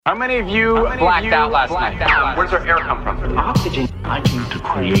How many of you blacked out last night? Where does our air come from? Oxygen. I came to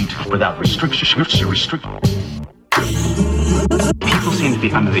create without restriction. People seem to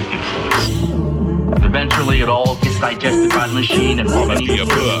be under the influence. Eventually, it all gets digested by the machine and all of the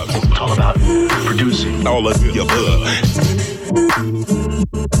above. It's all about producing. All of the above.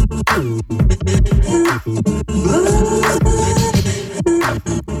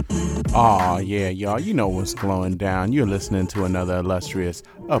 Aw, yeah, y'all, you know what's going down. You're listening to another illustrious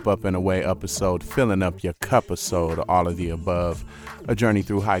Up and Away episode, filling up your cup-a-sode, all of the above. A journey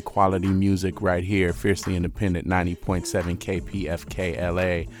through high-quality music right here, fiercely independent, 90.7 KPFK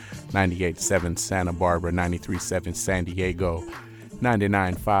LA, 98.7 Santa Barbara, 93.7 San Diego,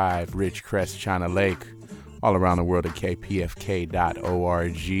 99.5 Ridgecrest, China Lake, all around the world at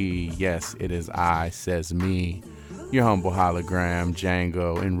kpfk.org. Yes, it is I, says me. Your humble hologram,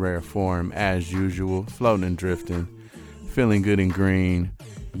 Django, in rare form, as usual, floating and drifting, feeling good and green.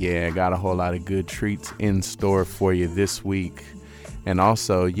 Yeah, got a whole lot of good treats in store for you this week. And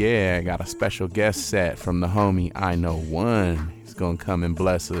also, yeah, got a special guest set from the homie I Know One. He's going to come and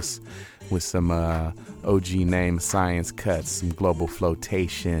bless us with some OG name science cuts, some global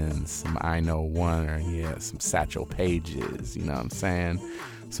flotations, some I Know One, or yeah, some Satchel Pages, you know what I'm saying?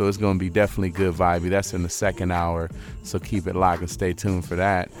 So it's going to be definitely good vibey. That's in the second hour, so keep it locked and stay tuned for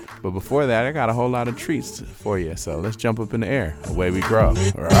that. But before that, I got a whole lot of treats for you. So let's jump up in the air. Away we grow.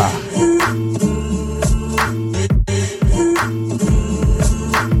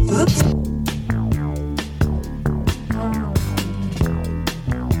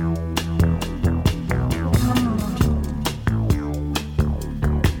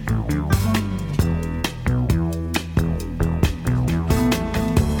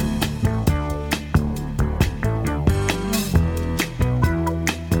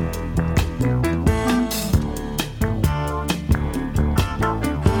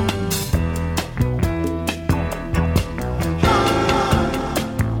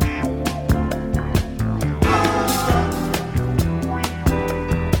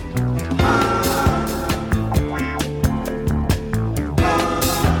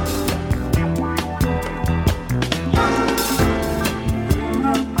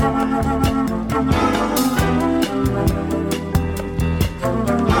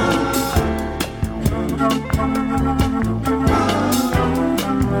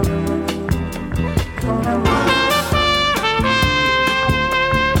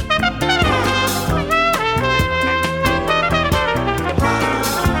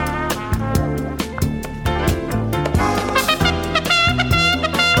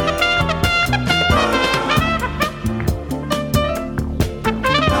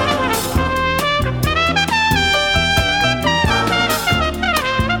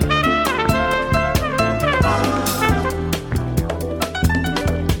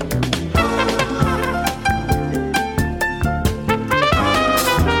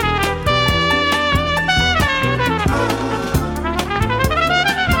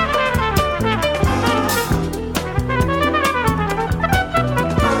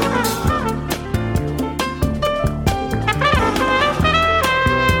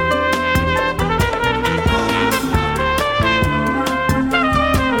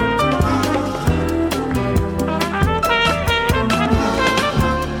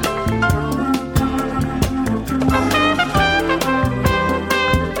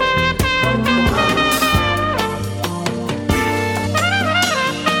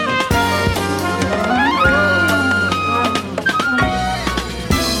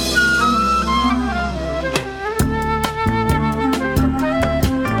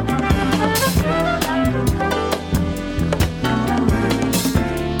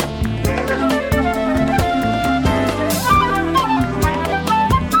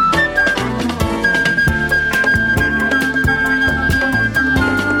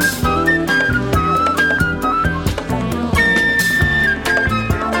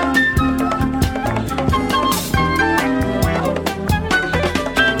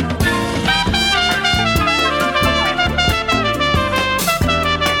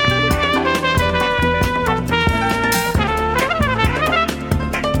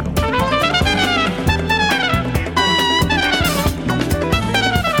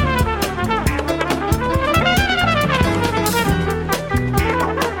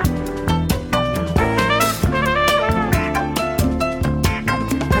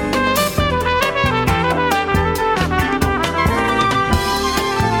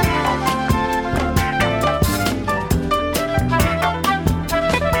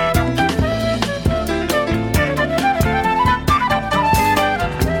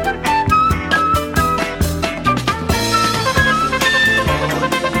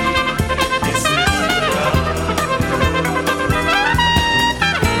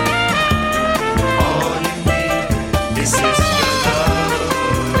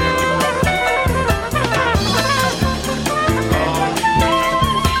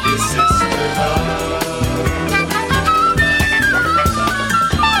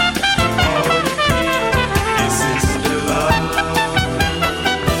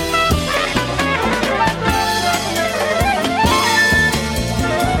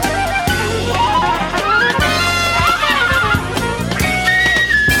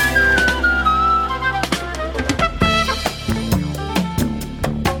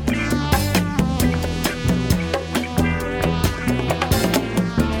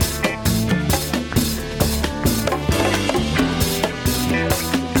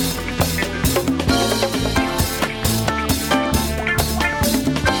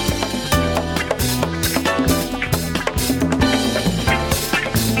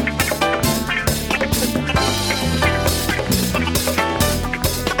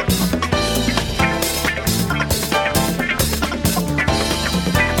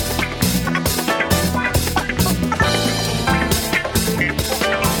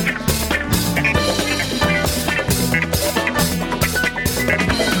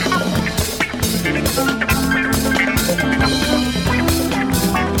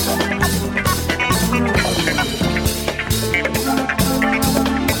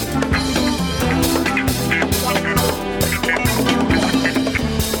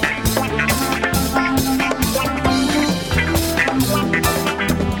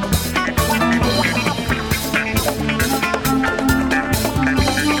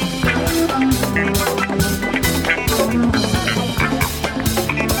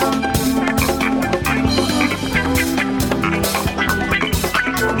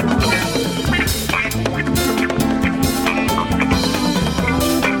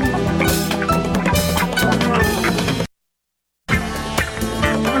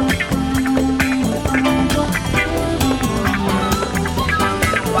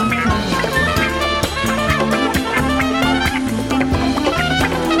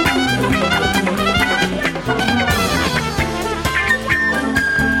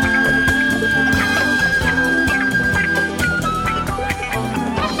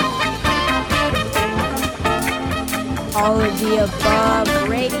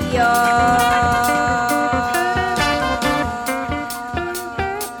 Radio.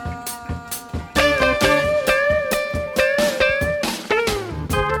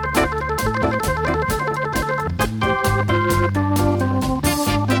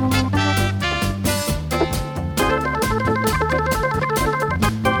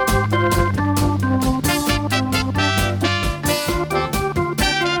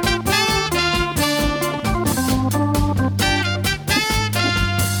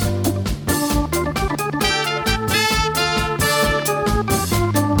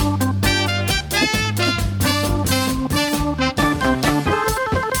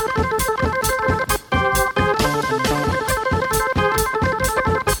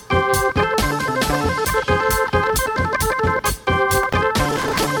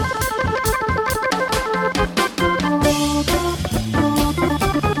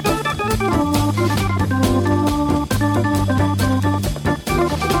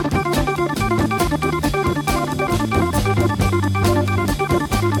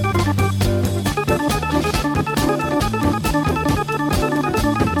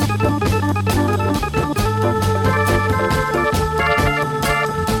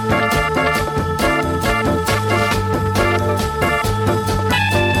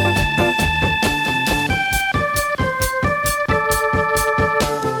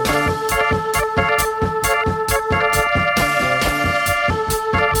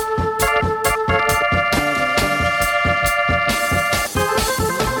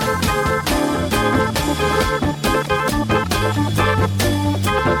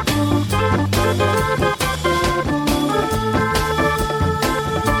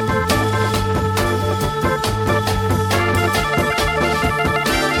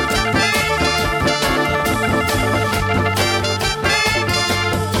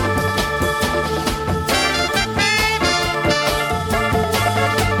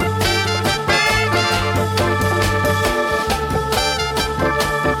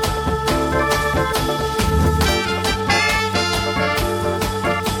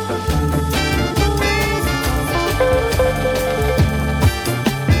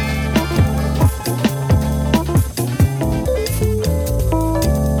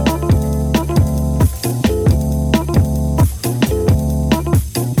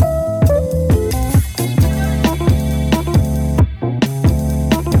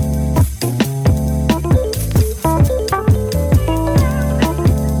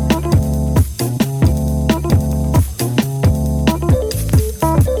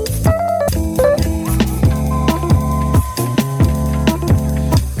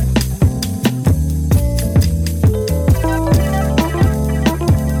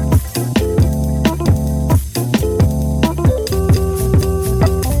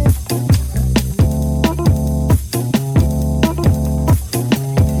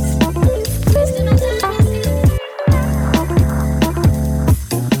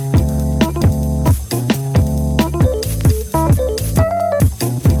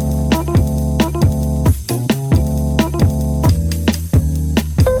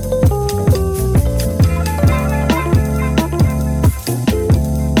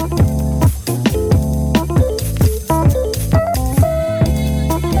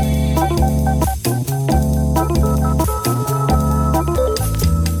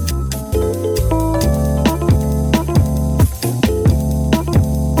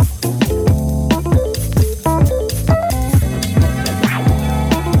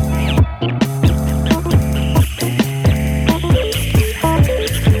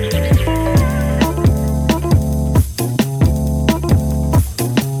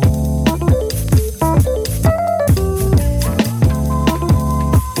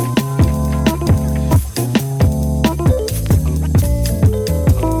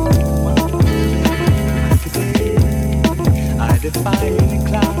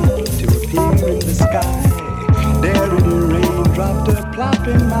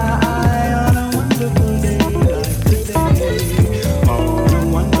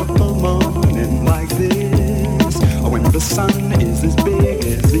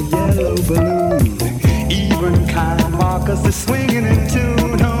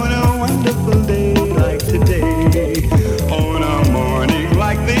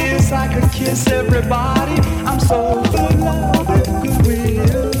 kiss everybody. I'm so full of love and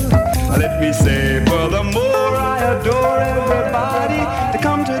goodwill. Let me say, furthermore, I adore everybody to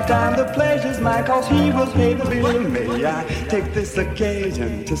come to dine the pleasures mine, cause he was paid the bill. May I take this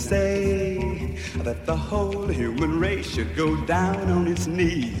occasion to say that the whole human race should go down on its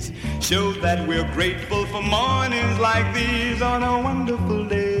knees, show that we're grateful for mornings like these on a wonderful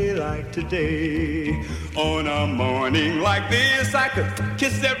day like today. On a morning like this, I could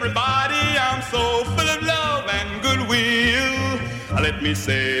kiss everybody. I'm so full of love and goodwill. Let me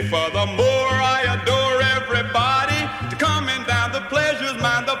say, furthermore, I adore everybody. To coming down the pleasures,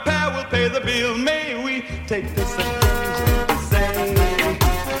 mind the pair will pay the bill. May we take this occasion to say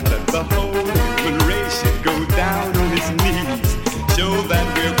that the whole human race should go down on its knees. Show that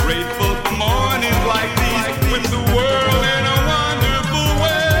we're grateful for mornings like these, with the world in a wonderful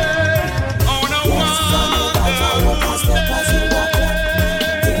way. On a wonderful day.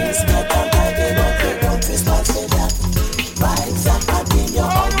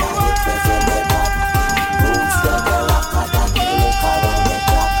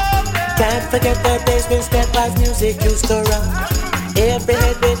 Can't forget the days when stepwise music used to run. Every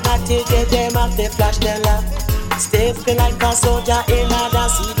head with natty, get them off, they flash their lap. Stepping like a soldier in a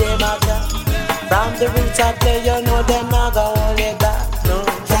dance, see them out there. From the roots I play, you know them not go hold it back. No,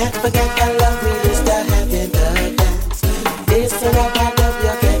 can't forget the love we used to have in the dance. This the rock I love,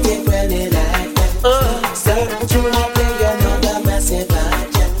 you can't get well in like that. Certain tune I play, you know the massive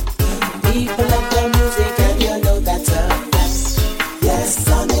agent. People love the music and you know that's a fact. Yes,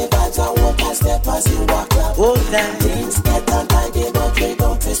 on the vibes I walk and step as you walk up. Things get untidy but we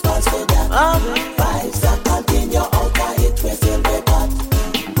don't respond to that. Vibes that continue out of it, we feel the pot.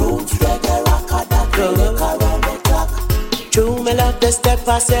 Roots, reggae, rock, that we lick around the clock. True, me love the step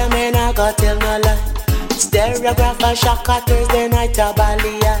I say, man, I got tell no lie. Stereograph and shock at Thursday night a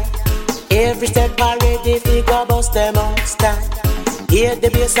Bali. Every step I ready, figure bust them on stand. Hear the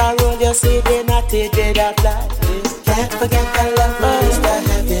bass I roll, you see the natty dread a fly. Can't forget the love we used to have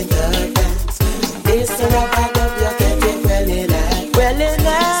in the dance. This the rock I love, you can't get well in that. Well in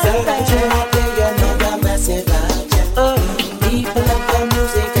that. Certain tune I play, you know the massive agent. People love the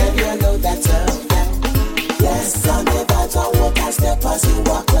music and you know that's a fact. Yes, on the vibes I walk and step as you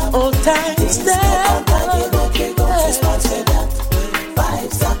walk up. Old time step. But we don't respond to that.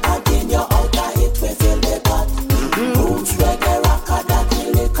 Vibes that continue out of it, we feel the pot. Roots, reggae, rock, that we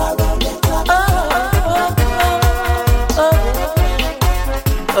lick around the clock.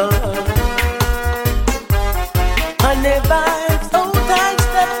 And the vibes, old time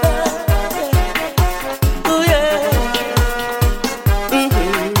step. Oh yeah.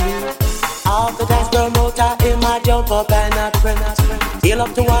 All the dance promoter in my jump up and a friend. Deal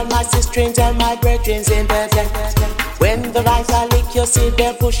up to all my sisters and my brethren in the tent. When the vibes are lick, you see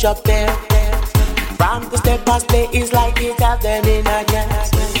them push up there. From the steppers play is like it have them in a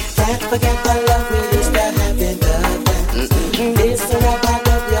dance. Can't forget the love we used to have in the dance. This the rock I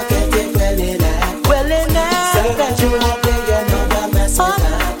love, you can't get well in that. Well in that. Certain tune I play, you know the massive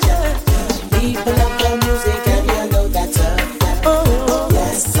agent. People love the music and you know that's a fact.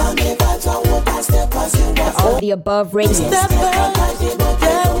 Yes, on the vibes I walk and step as you walk. All the above radio. Step up,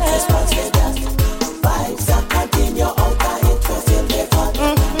 vibes that continue out of it, we feel the fun.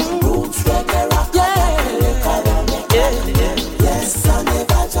 Roots, reggae, rock, that we lick around the clock. Yes, on the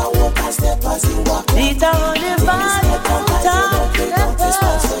vibes I walk and step as you walk. These are on the vibes, we don't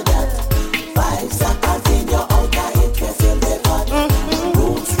respond to that. Vibes that continue out of it, we feel the fun.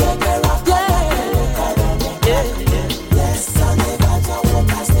 Roots, reggae, rock, that we lick around the clock. Yes, on the vibes I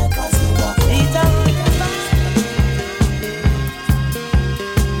walk and step as you walk. These are on the vibes.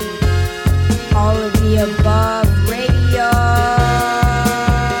 All of the above radio.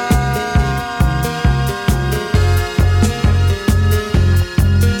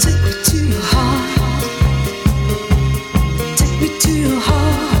 Take me to your heart. Take me to your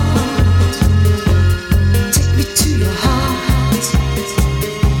heart. Take me to your heart.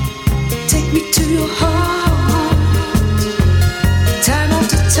 Take me to your heart. Time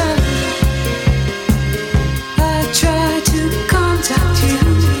after time, I try to contact you.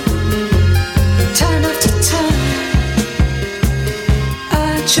 Time after time, I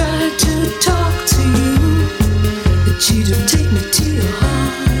try to talk to you, but you don't take me to your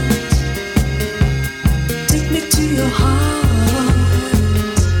heart. Take me to your heart.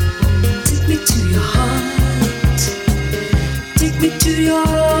 Take me to your heart. Take me to your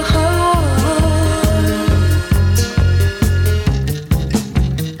heart.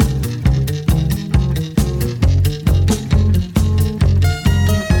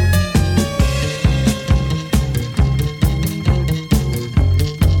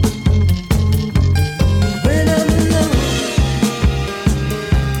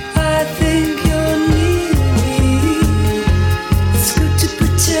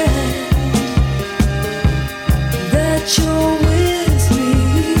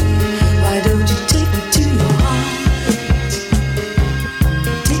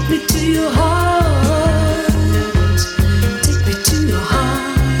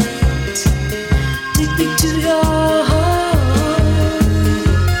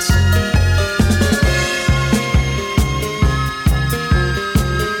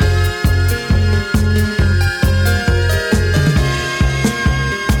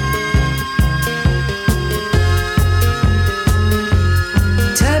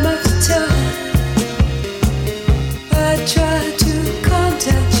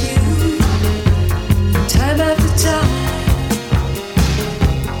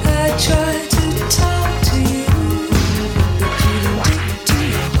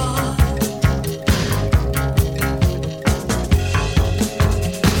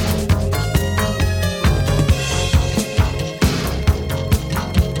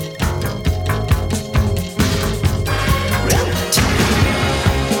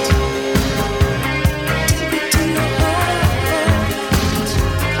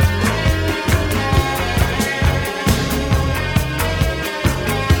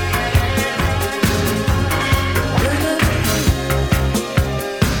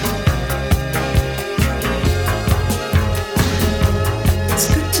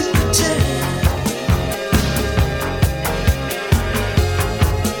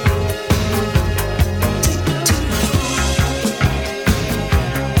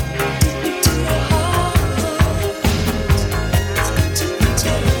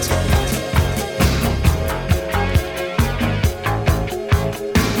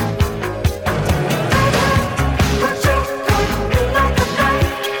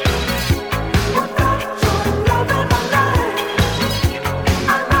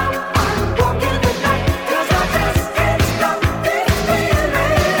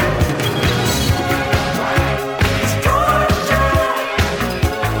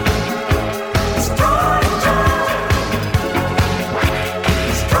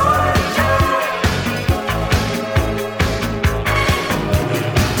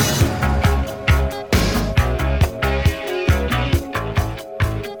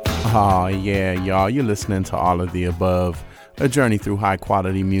 Oh, yeah, y'all. You're listening to All of the Above, a journey through high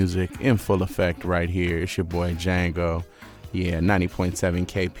quality music in full effect right here. It's your boy Django. Yeah, 90.7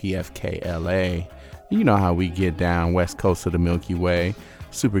 KPFK LA. You know how we get down west coast of the Milky Way.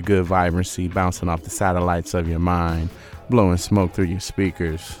 Super good vibrancy bouncing off the satellites of your mind, blowing smoke through your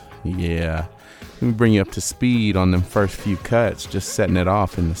speakers. Yeah. Let me bring you up to speed on them first few cuts, just setting it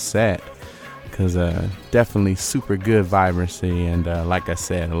off in the set. Because definitely super good vibrancy and like I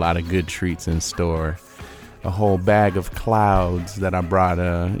said, a lot of good treats in store. A whole bag of clouds that I brought,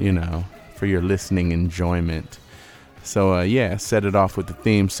 for your listening enjoyment. So yeah, set it off with the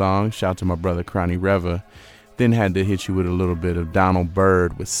theme song. Shout out to my brother Crony Reva. Then had to hit you with a little bit of Donald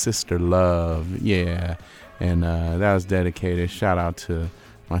Byrd with Sister Love. Yeah, and that was dedicated. Shout out to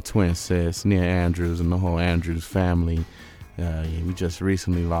my twin sis, Nia Andrews, and the whole Andrews family. We just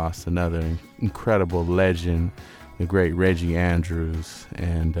recently lost another incredible legend, the great Reggie Andrews.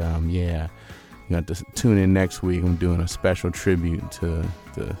 And you got to tune in next week. I'm doing a special tribute to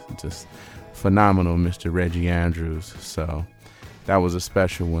the just phenomenal Mr. Reggie Andrews. So that was a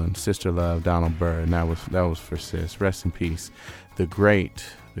special one. Sister Love, Donald Byrd. And that was for sis. Rest in peace, the great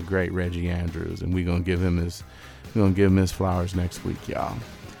Reggie Andrews. And we're gonna give him his flowers next week, y'all.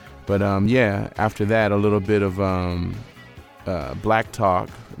 But after that, a little bit of Black Talk,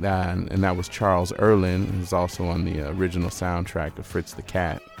 and that was Charles Erlin, who's also on the original soundtrack of Fritz the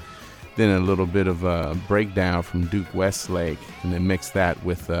Cat. Then a little bit of a breakdown from Duke Westlake, and then mix that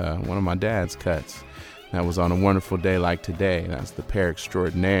with one of my dad's cuts. That was On a Wonderful Day Like Today. That's the Pair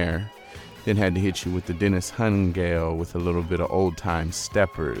Extraordinaire. Then had to hit you with the Dennis Hungale with a little bit of Old Time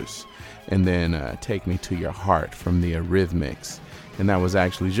Steppers. And then Take Me to Your Heart from the Eurythmics. And that was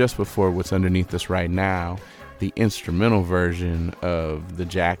actually just before what's underneath us right now, the instrumental version of the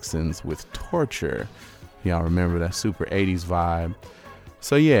Jacksons with Torture. Y'all remember that super 80s vibe.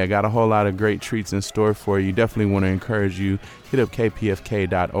 So yeah, got a whole lot of great treats in store for you. Definitely want to encourage you, hit up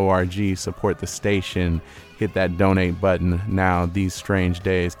kpfk.org, support the station, hit that donate button. Now, these strange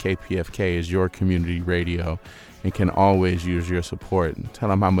days, KPFK is your community radio and can always use your support. Tell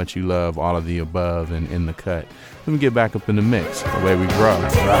them how much you love All of the Above and In the Cut. Let me get back up in the mix, the way we grow.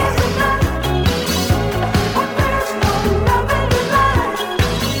 Right.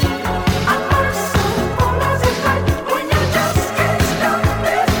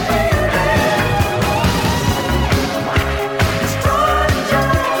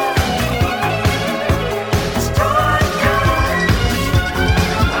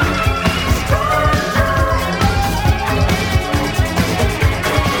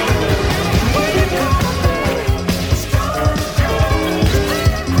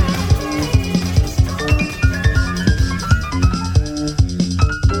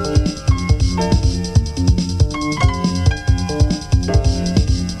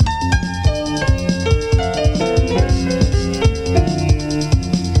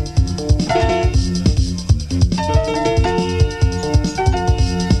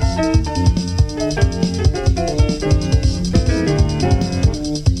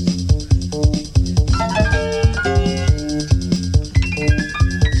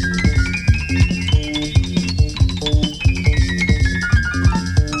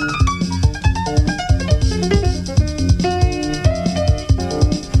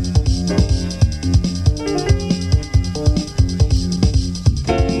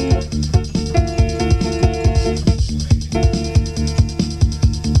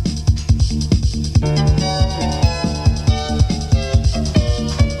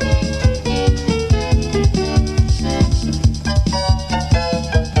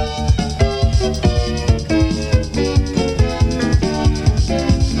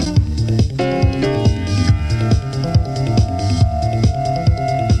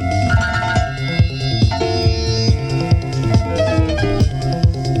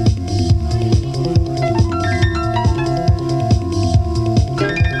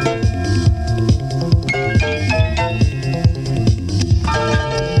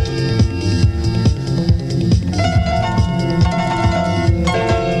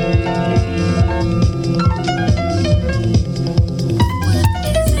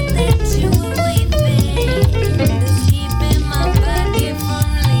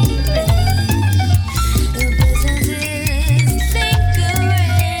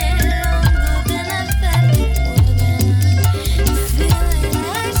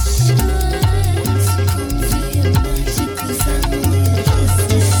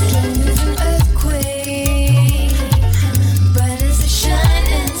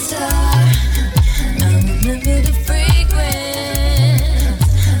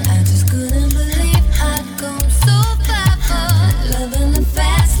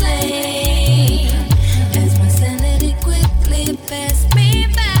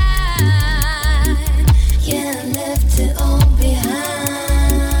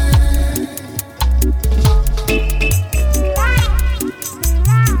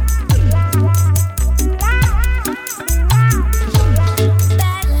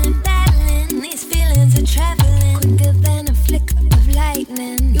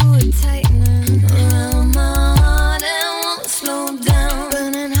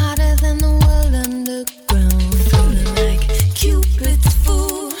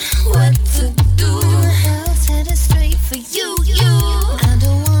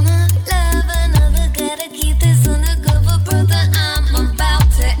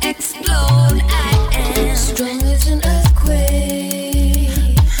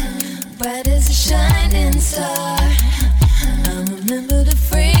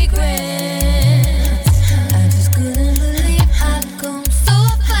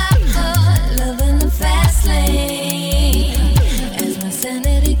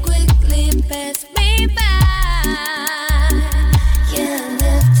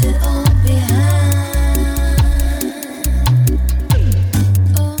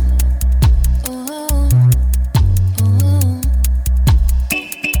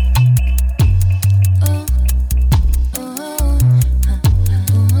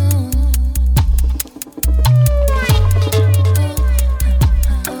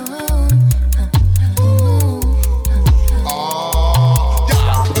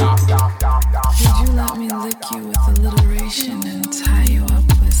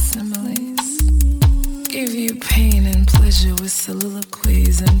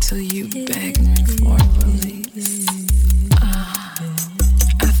 soliloquies until you beg me for release.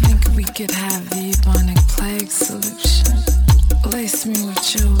 I think we could have the Ebonic plague solution. Lace me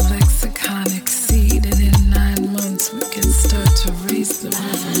with your lexiconic seed, and in 9 months we can start to raise the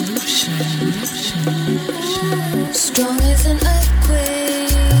revolution. Strong as an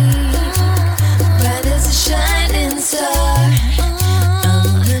earthquake, bright as a shining star. I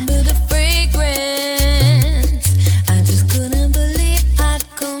remember the fragrance. I just couldn't believe I'd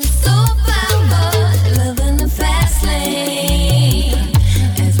come so far. Loving the fast lane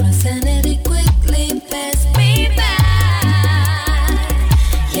as my sanity quickly passed me by.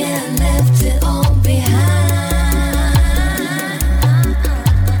 Yeah, I left it all behind.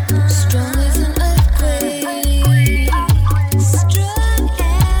 Strong as an earthquake. Strong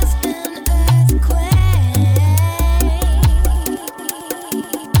as an earthquake.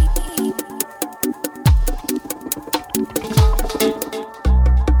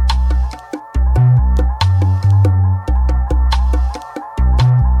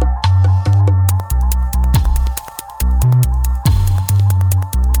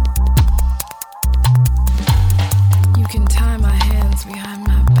 You can tie my hands behind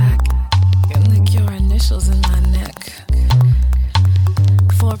my back and lick your initials in my neck.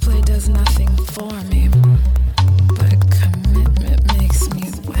 Foreplay does nothing for me, but commitment makes me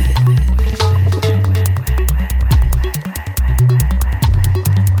wet.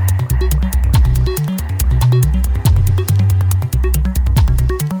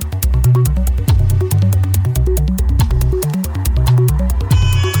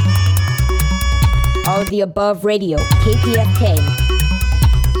 All of the above radio, KPFK.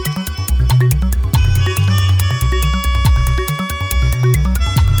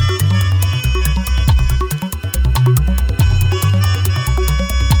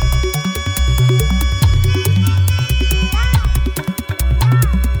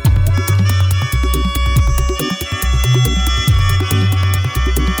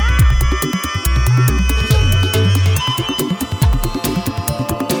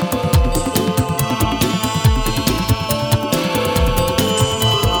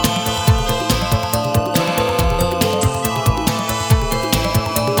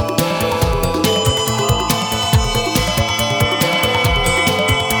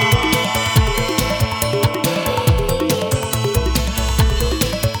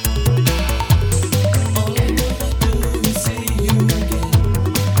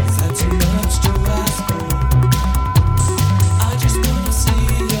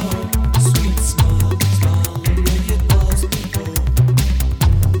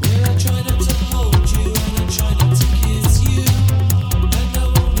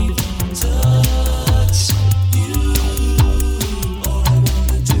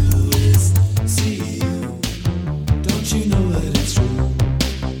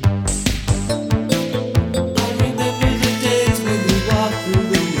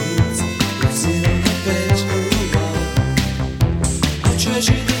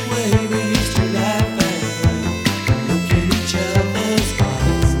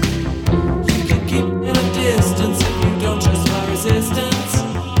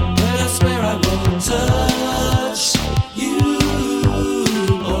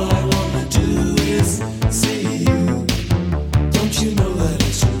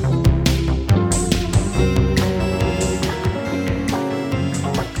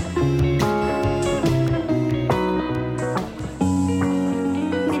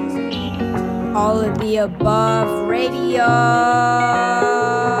 All of the above radio.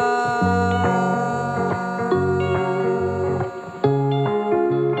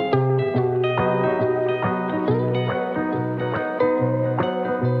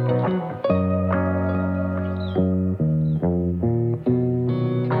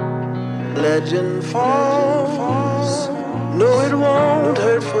 Legend falls. No, it won't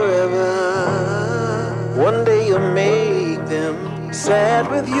hurt forever. One day you'll make them sad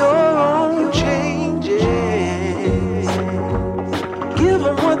with your own changes. Give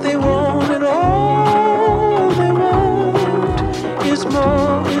them what they want, and all they want is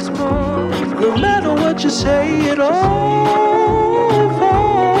more, is more. No matter what you say, it all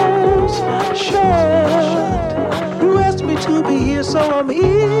falls short. You asked me to be here, so I'm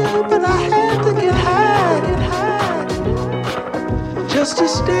here, but I had to get high, just to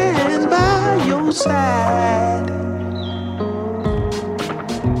stand by your side.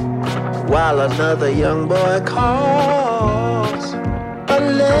 While another young boy calls, a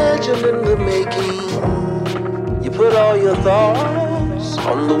legend in the making. You put all your thoughts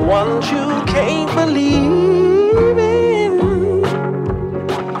on the ones you can't believe in.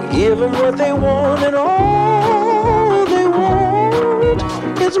 Give them what they want, and all they want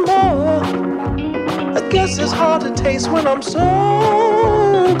is more. I guess it's hard to taste when I'm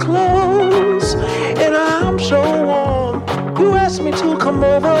so close, and I'm so warm. You asked me to come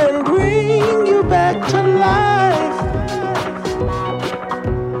over and bring you back to life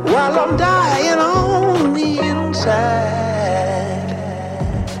while I'm dying on the inside.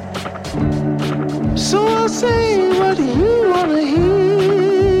 So I'll say what you wanna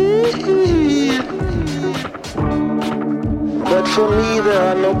hear, but for me there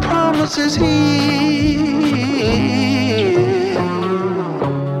are no promises here.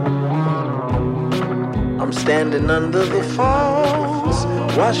 I'm standing under the falls,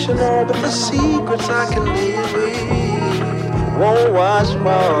 washing all but the secrets I can live with. Won't wash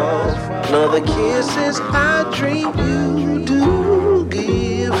off nor the kisses I dream you do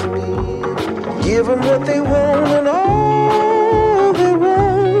give. Give them what they want, and all they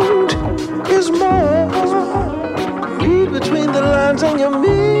want is more. Read between the lines and you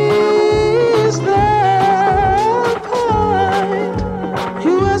miss that point.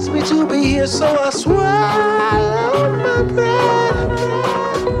 You asked me to be here, so I swallowed my breath.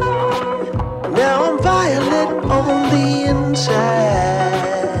 Now I'm violet on the inside.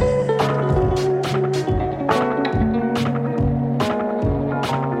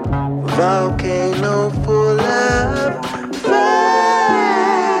 Volcano full of fire.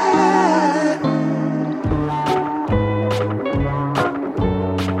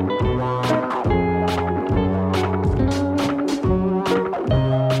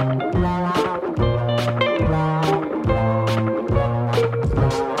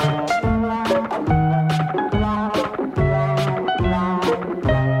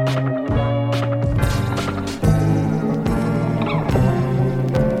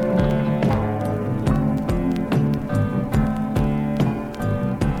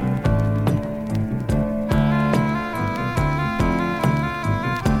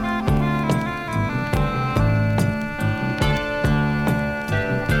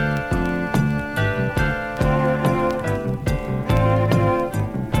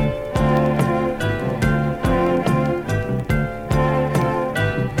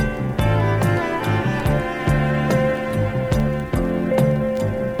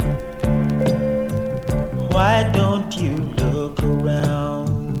 Why don't you look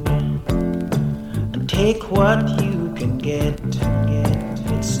around and take what you can get?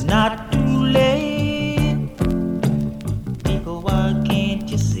 It's not too late. People, why can't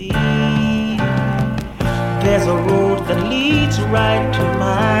you see? There's a road that leads right to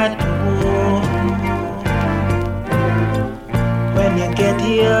my door. When you get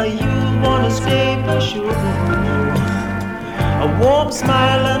here, you wanna stay for sure. A warm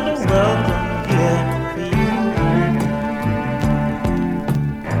smile and a welcome here.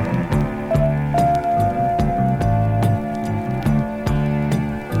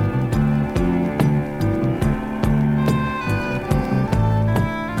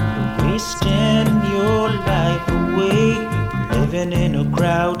 Wasting your life away, living in a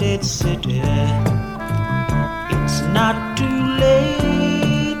crowded city. It's not too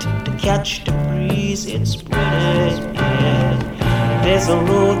late to catch the breeze, it's pretty, yeah. There's a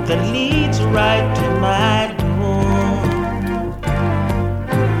road that leads right to my door.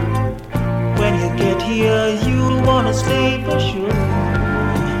 When you get here, you'll wanna stay for sure.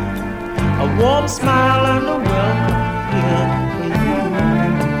 A warm smile and a welcome here for you.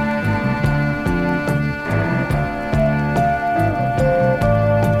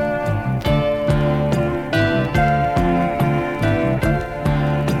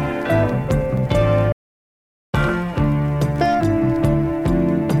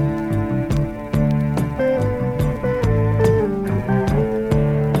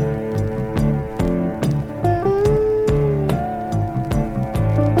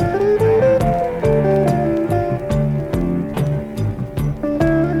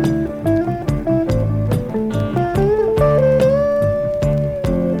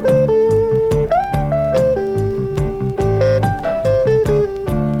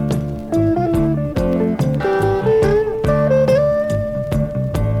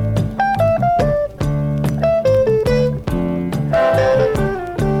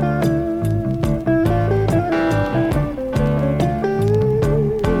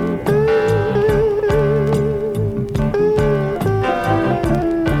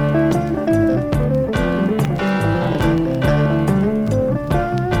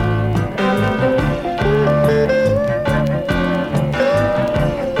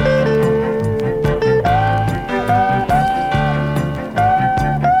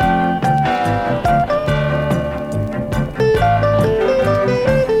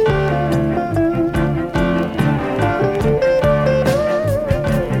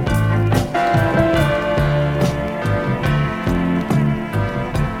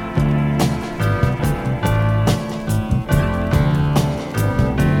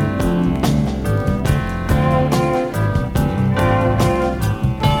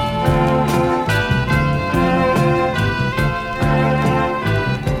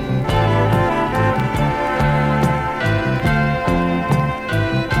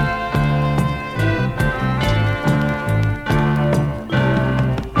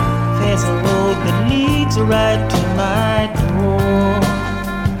 There's a road that leads right to my door.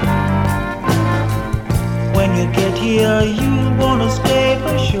 When you get here, you'll wanna stay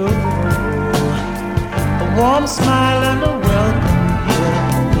for sure. A warm smile and a welcome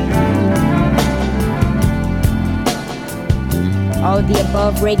here. All of the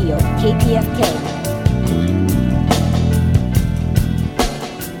above radio, KPFK.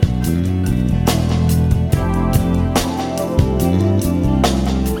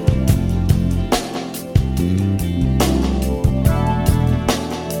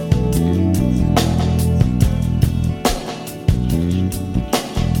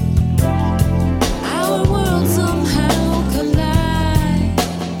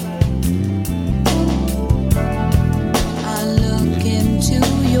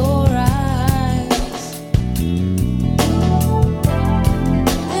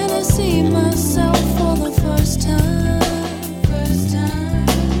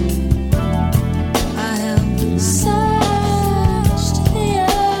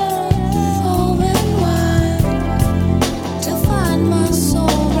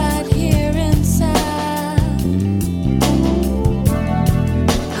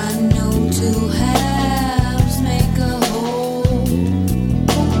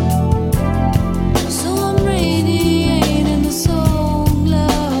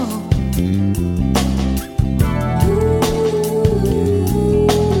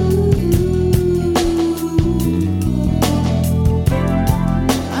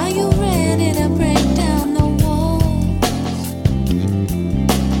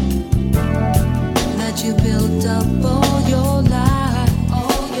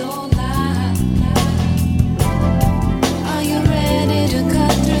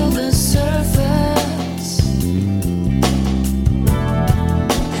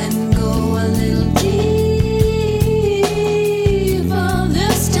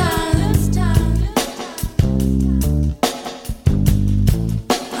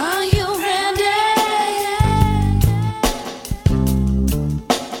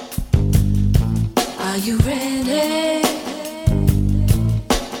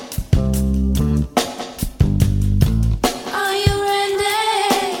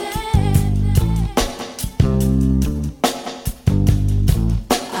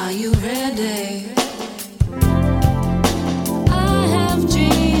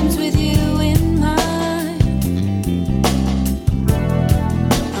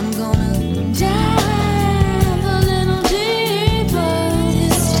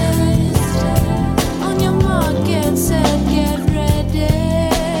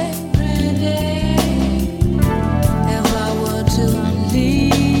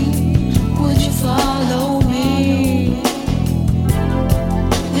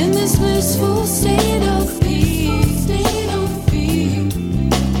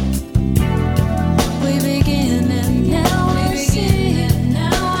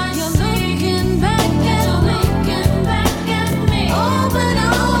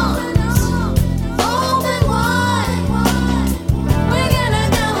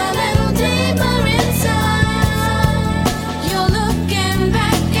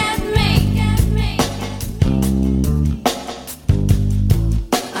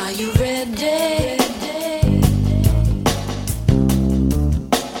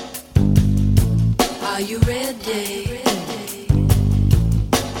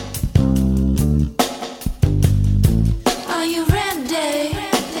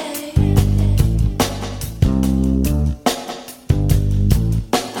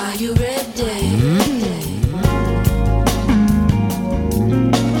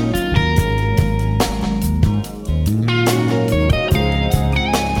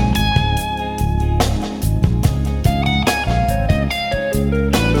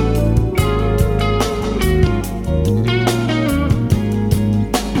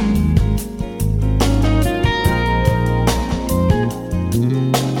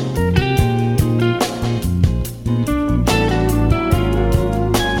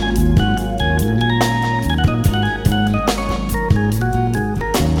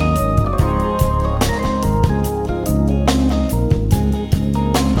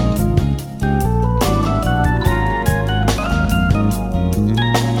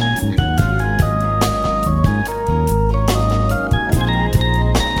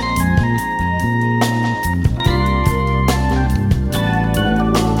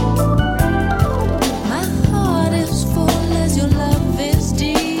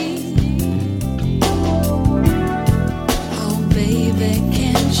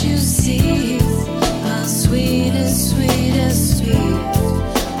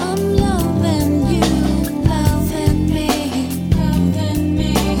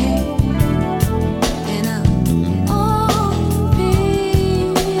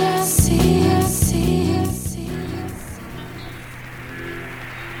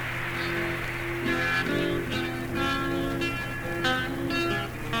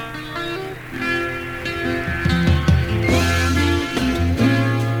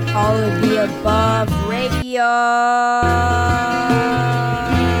 Above Radio.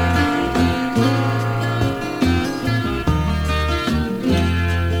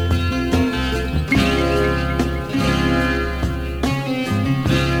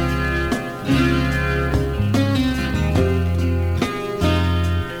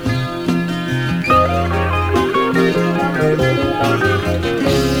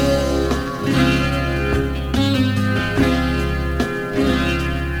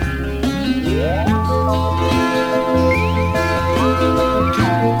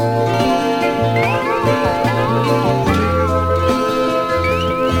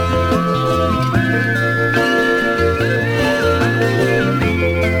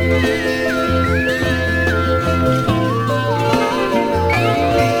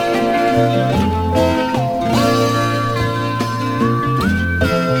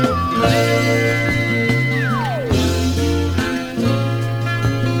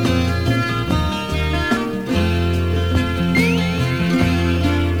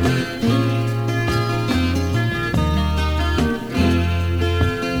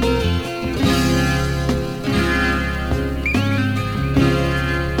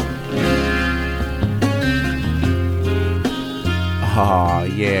 Oh,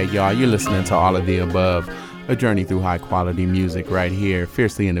 yeah, y'all, you're listening to All of the Above, a journey through high quality music right here,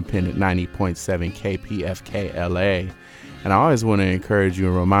 fiercely independent 90.7 KPFK LA. And I always want to encourage you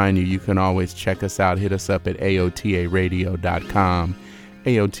and remind you, you can always check us out. Hit us up at AOTARadio.com.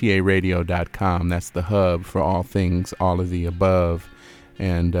 AOTARadio.com. That's the hub for all things All of the Above.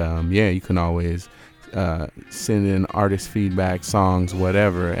 And yeah, you can always send in artist feedback, songs,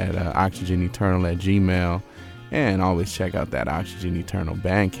 whatever, at oxygeneternal@gmail.com. And always check out that Oxygen Eternal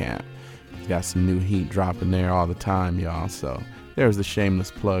Bandcamp. It's got some new heat dropping there all the time, y'all. So there's the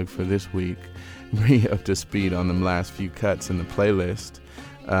shameless plug for this week. Bring you up to speed on them last few cuts in the playlist.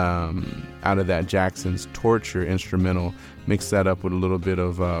 Out of that, Jackson's Torture instrumental, mixed that up with a little bit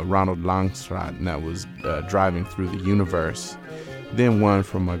of Ronald Langstraat, and that was Driving Through the Universe. Then one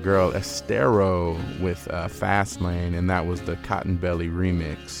from my girl Estero with Fastlane, and that was the Cotton Belly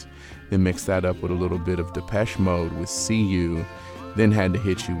remix. Then mixed that up with a little bit of Depeche Mode with See You. Then had to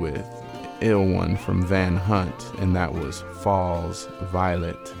hit you with Ill One from Van Hunt, and that was Falls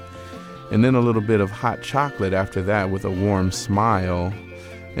Violet. And then a little bit of Hot Chocolate after that with A Warm Smile.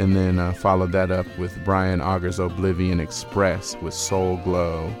 And then followed that up with Brian Auger's Oblivion Express with Soul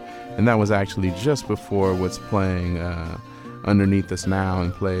Glow. And that was actually just before what's playing underneath us now,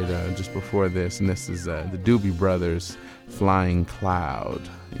 and played just before this. And this is the Doobie Brothers' Flying Cloud.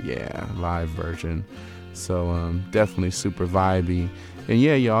 Yeah, live version. So definitely super vibey. And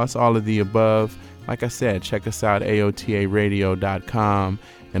yeah, y'all, it's All of the Above. Like I said, check us out, AOTARadio.com,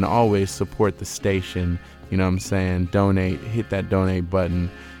 and always support the station. You know what I'm saying? Donate, hit that donate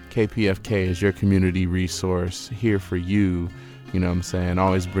button. KPFK is your community resource here for you. You know what I'm saying?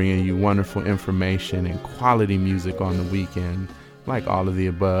 Always bringing you wonderful information and quality music on the weekend, like All of the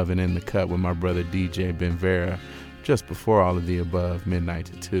Above and In the Cut with my brother DJ Ben Vera, just before All of the Above, midnight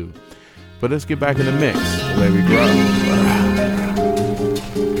to 2. But let's get back in the mix, the way we grow.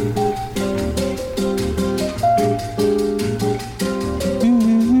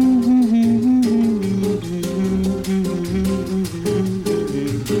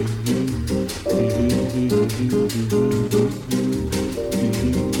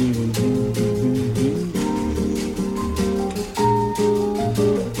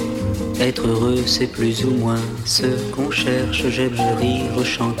 Être heureux, c'est plus ou moins ce qu'on cherche. J'aimerais rire,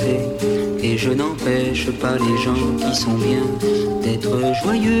 chanter, et je n'empêche pas les gens qui sont bien d'être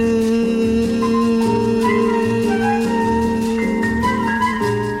joyeux.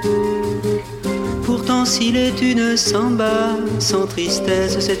 Pourtant, s'il est une samba sans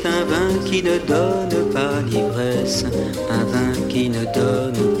tristesse, c'est un vin qui ne donne pas l'ivresse. Un vin qui ne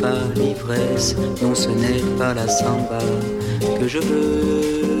donne pas l'ivresse. Non, ce n'est pas la samba que je veux.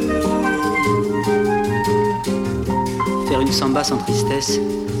 Faire une samba sans tristesse,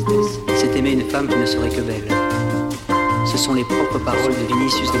 c'est aimer une femme qui ne serait que belle. Ce sont les propres paroles de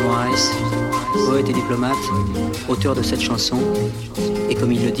Vinicius de Moraes, poète et diplomate, auteur de cette chanson, et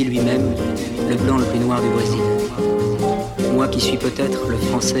comme il le dit lui-même, le blanc le plus noir du Brésil. Moi qui suis peut-être le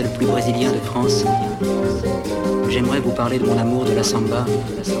français le plus brésilien de France, j'aimerais vous parler de mon amour de la samba,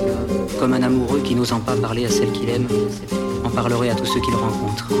 comme un amoureux qui, n'osant pas parler à celle qu'il aime, en parlerait à tous ceux qu'il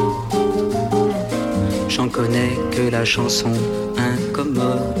rencontre. J'en connais que la chanson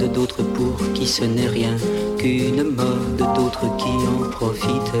incommode, d'autres pour qui ce n'est rien qu'une mode, d'autres qui en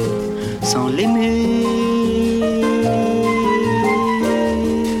profitent sans l'aimer.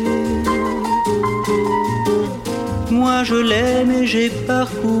 Moi moi je l'aime et j'ai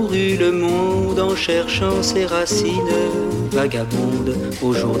parcouru le monde en cherchant ses racines vagabondes.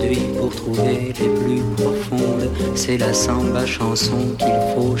 Aujourd'hui pour trouver les plus profondes, c'est la samba chanson qu'il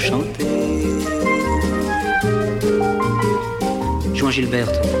faut chanter. Juan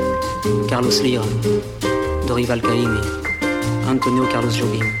Gilberto, Carlos Lira, Dorival Caymmi, Antonio Carlos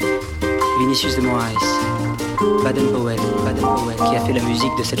Jobim, Vinicius de Moraes, Baden Powell, qui a fait la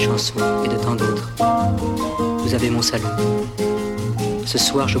musique de cette chanson et de tant d'autres. Vous avez mon salut. Ce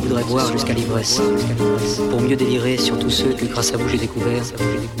soir, je voudrais boire jusqu'à l'ivresse, pour mieux délirer sur tous ceux que grâce à vous j'ai découvert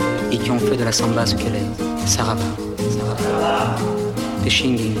et qui ont fait de la samba ce qu'elle est. Sarava,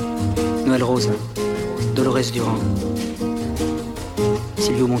 Pechingin, Noël Rosa, Dolores Durand,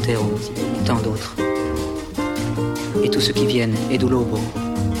 Silvio Montero, tant d'autres. Et tous ceux qui viennent, Edu Lobo,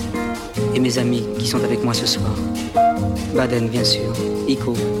 et mes amis qui sont avec moi ce soir. Baden, bien sûr,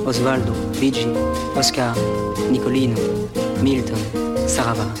 Ico, Osvaldo, Luigi, Oscar, Nicolino, Milton,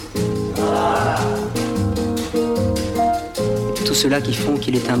 Sarava. Tout cela qui font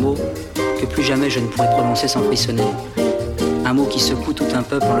qu'il est un mot que plus jamais je ne pourrai prononcer sans frissonner. Un mot qui secoue tout un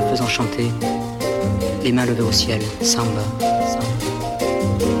peuple en le faisant chanter. Les mains levées au ciel, samba.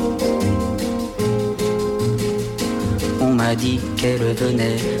 On m'a dit qu'elle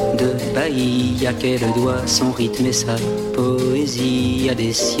venait de Bahia, qu'elle doit son rythme et sa poésie à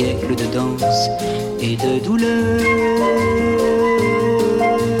des siècles de danse et de douleur.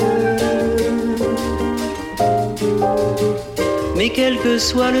 Mais quel que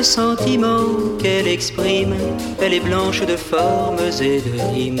soit le sentiment qu'elle exprime, elle est blanche de formes et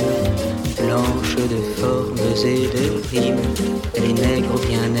de rimes. Blanche de formes et de rimes, elle est nègre,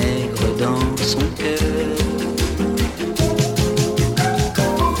 bien nègre dans son cœur.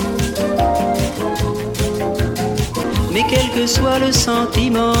 Mais quel que soit le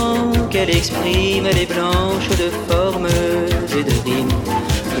sentiment qu'elle exprime, elle est blanche de formes et de rimes.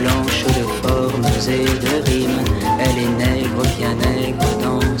 Blanche de formes et de rimes, elle est nègre, bien nègre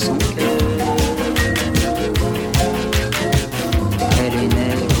dans son cœur. Elle est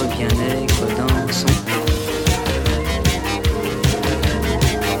nègre, bien nègre dans son cœur.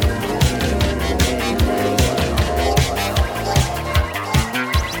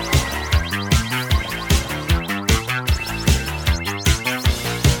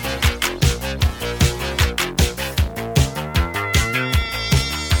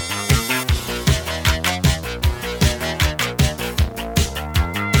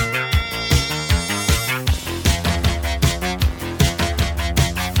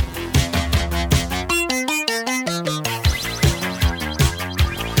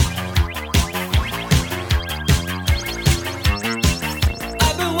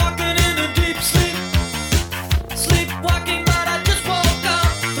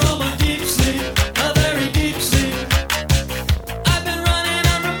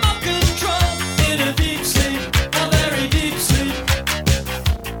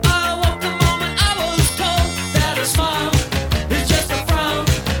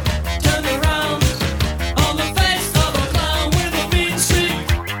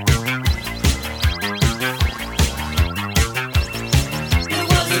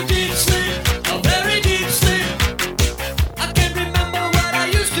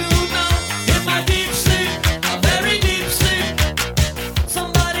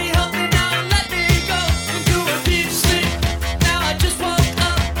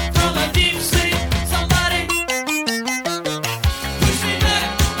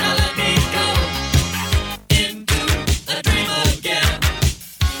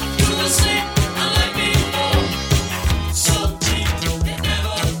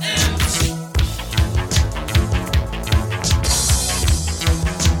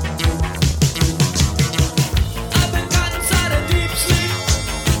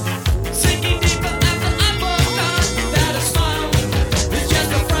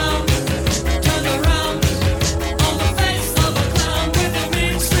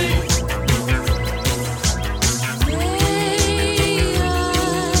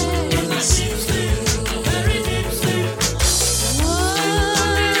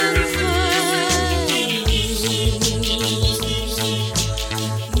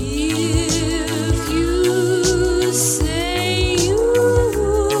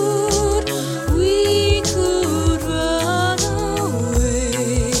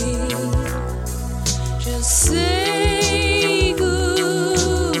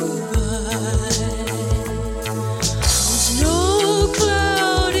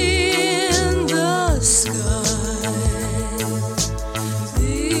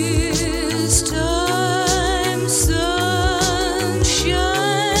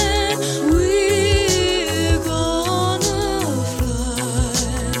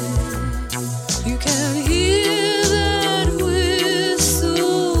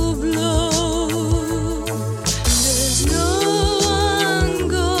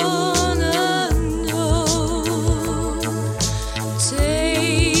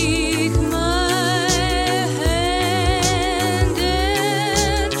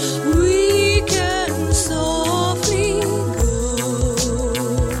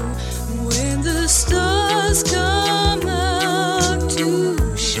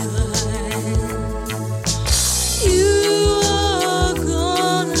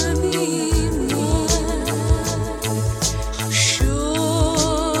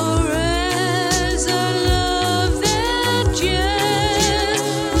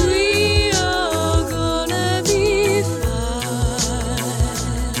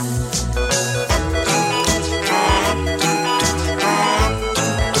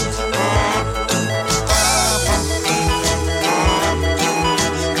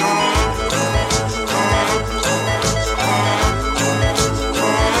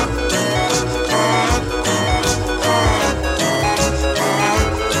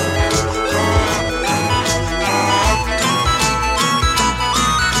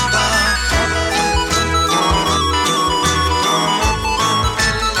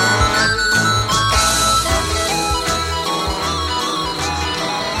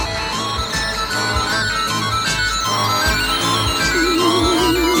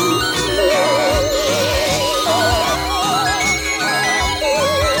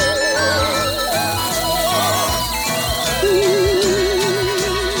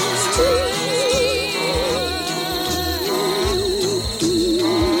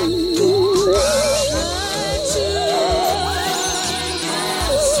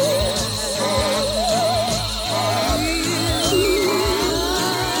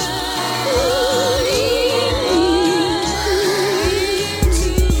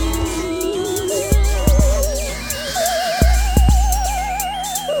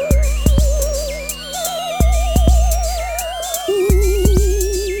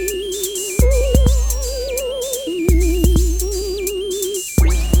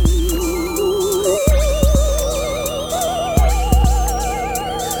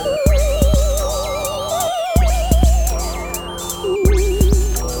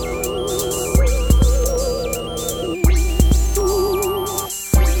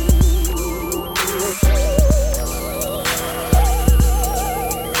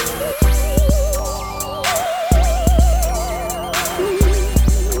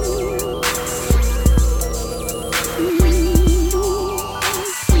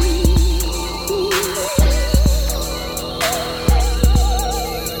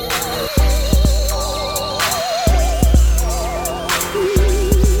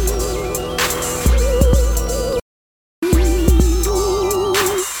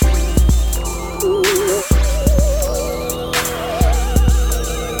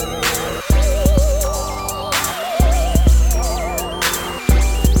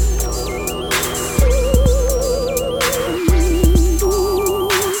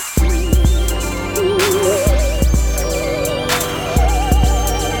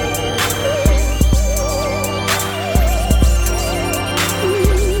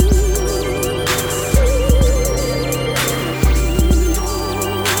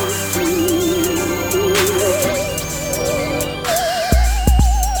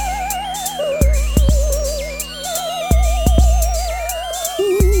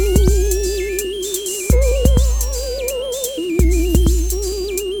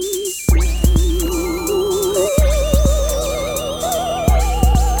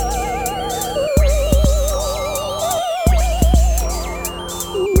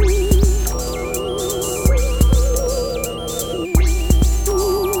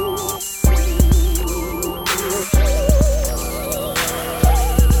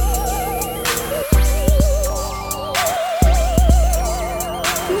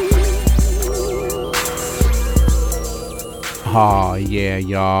 Oh, yeah,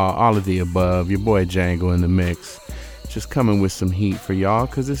 y'all. All of the above. Your boy Django in the mix. Just coming with some heat for y'all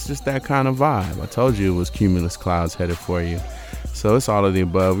because it's just that kind of vibe. I told you it was cumulus clouds headed for you. So it's all of the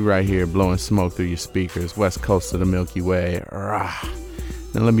above. We right here blowing smoke through your speakers. West coast of the Milky Way. Rah.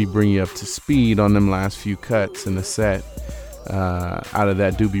 Now let me bring you up to speed on them last few cuts in the set. Out of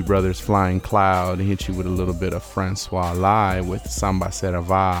that Doobie Brothers Flying Cloud, hit you with a little bit of Francois Lai with Samba Sera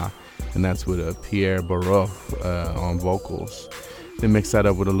Va, and that's with Pierre Baroque on vocals. Then mix that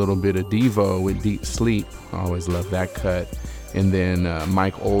up with a little bit of Devo with Deep Sleep. I always love that cut. And then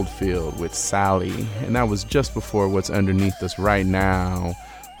Mike Oldfield with Sally. And that was just before what's underneath us right now,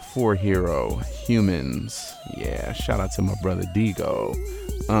 For Hero, Humans. Yeah, shout out to my brother Digo.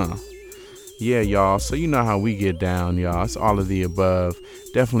 Yeah, y'all. So you know how we get down, y'all. It's all of the above.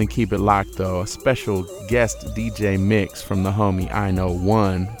 Definitely keep it locked, though. A special guest DJ mix from the homie I Know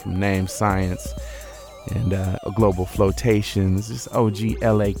One from Name Science and Global Flotations. This OG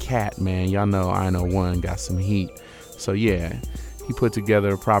LA Cat, man. Y'all know I Know One got some heat. So yeah, he put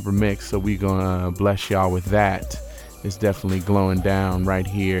together a proper mix. So we gonna bless y'all with that. It's definitely glowing down right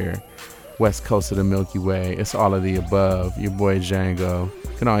here, west coast of the Milky Way. It's all of the above. Your boy Django.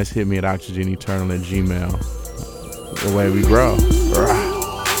 You can always hit me at oxygeneternal@gmail. The way we grow. Rah.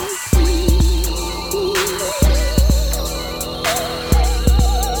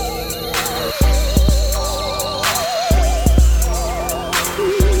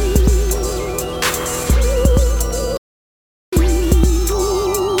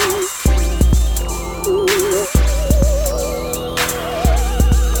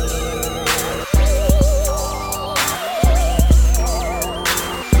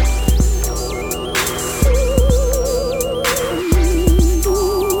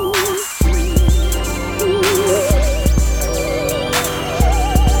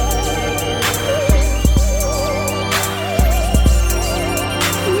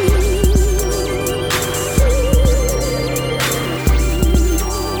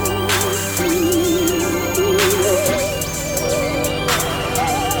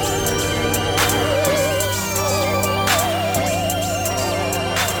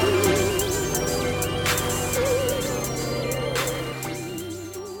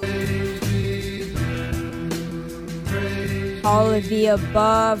 All of the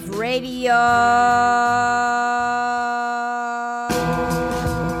above radio.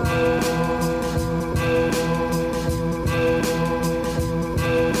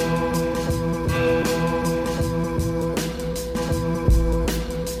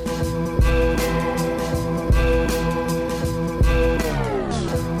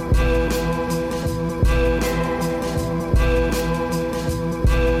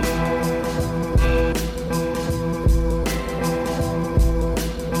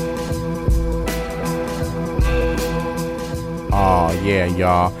 Yeah,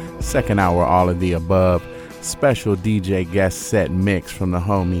 y'all. Second hour, all of the above. Special DJ guest set mix from the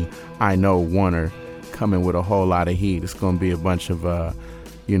homie I Know Warner, coming with a whole lot of heat. It's going to be a bunch of,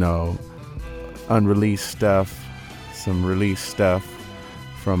 unreleased stuff, some released stuff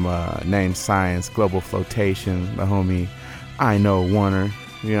from Name Science, Global Flotation, the homie I Know Warner,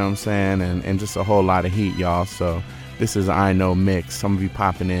 you know what I'm saying? And just a whole lot of heat, y'all. So this is I Know Mix. Some of you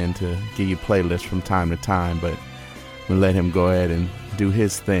popping in to give you playlists from time to time, but we'll let him go ahead and do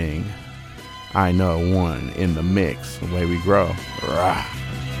his thing. I Know One in the mix, the way we grow. Rah.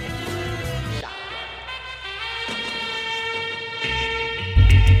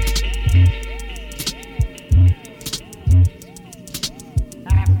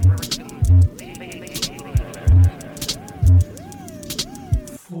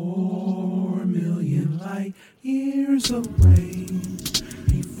 Years away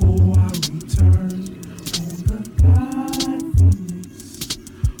before I return on the godliness.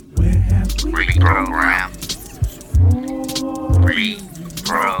 Where have we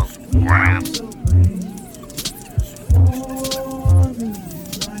reprogram?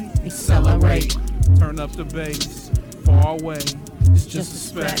 Accelerate, turn up the bass, far away. It's just a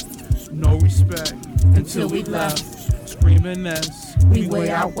speck, no respect until we left. Screaming S, we way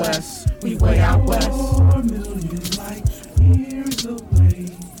out west. We way out west. 4 million light years away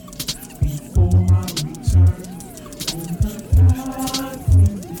before I return on the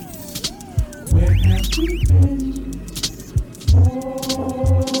godliness. Where have we been?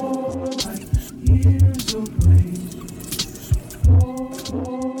 4 light years away.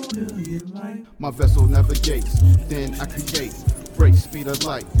 4 million light. My vessel navigates, then I create. Break speed of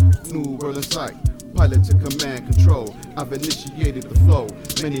light, new world in sight. Pilot to command control, I've initiated the flow.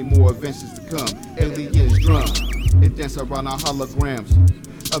 Many more adventures to come, aliens drum and dance around our holograms.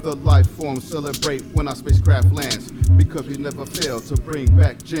 Other life forms celebrate when our spacecraft lands, because we never fail to bring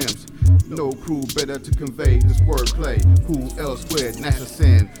back gems. No crew better to convey this wordplay. Who else would NASA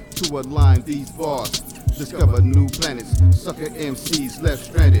send to align these bars? Discover new planets, sucker MCs left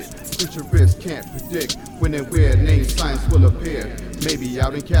stranded. Futurists can't predict when and where name signs will appear. Maybe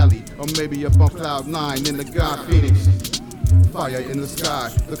out in Cali, or maybe up on Cloud 9 in the God Phoenix. Fire in the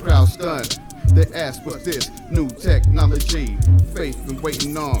sky, the crowd stunned. They ask what's this new technology? Faith been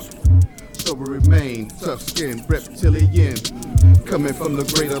waiting on, so we remain tough-skinned reptilian. Coming from the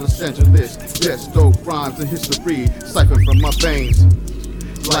great Los Angeles, best dope rhymes in history, siphoned from my veins.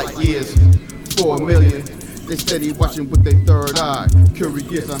 Light years, 4 million. They steady watching with their third eye,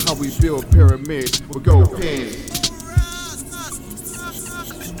 curious on how we build pyramids with gold pens.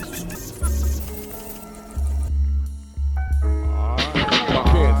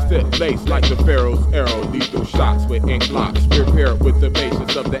 Laced like the pharaoh's arrow, lethal shots with ink locks. Prepare with the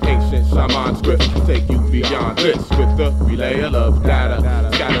patience of the ancient shaman script. Take you beyond this with the relay of data.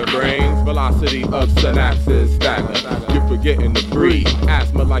 Scatter brains, velocity of synapses stagger. You're forgetting to breathe.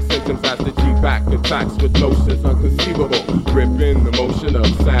 Asthma-like symptoms as the G-back attacks with notions unconceivable. Gripping the motion of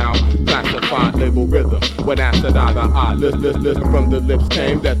sound, classified label rhythm. When asked that I listen from the lips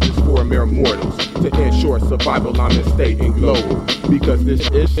came that this for mere mortals. To ensure survival, I'm instating global. Because this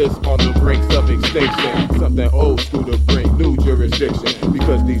is on the brinks of extinction. Something old school to bring new jurisdiction.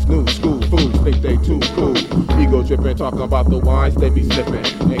 Because these new school fools think they too cool. Ego tripping, talking about the wines they be sipping.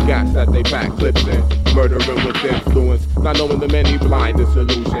 And gas that they back clipping. Murdering with influence, not knowing the many blind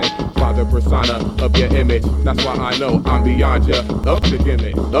disillusion. Father persona of your image, that's why I know I'm beyond you. Up the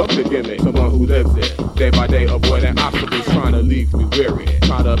gimmick, someone who lives it. Day by day avoiding obstacles, trying to leave me weary.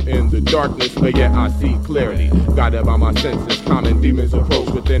 Caught up in the darkness, but yet I see clearly. Guided by my senses, common demons approach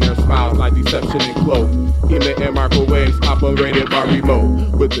within their smiles like deception and cloak. Emitting microwaves operated by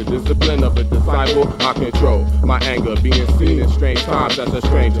remote. With the discipline of a disciple, I control my anger, being seen in strange times as a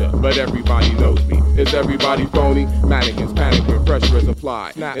stranger. But everybody knows me. Is everybody phony? Mannequins panic when pressure is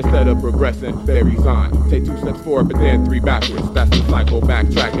applied. Instead of progressing, they resign. Take 2 steps forward, but then 3 backwards. That's the cycle,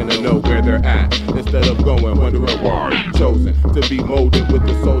 backtracking to know where they're at. Instead of going, wondering why. Chosen to be molded with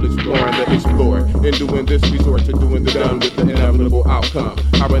the soul exploring the explorer. In doing this, resort to doing the done with the inevitable outcome.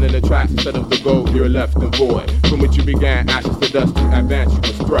 I run in the tracks instead of the goal, you're left and void. From which you began, ashes to dust, to advance you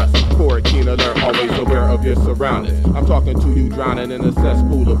must thrust. For a keen alert, always aware of your surroundings. I'm talking to you drowning in a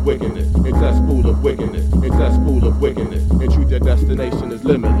cesspool of wickedness. A cesspool of wickedness. A cesspool of wickedness. In truth, your destination is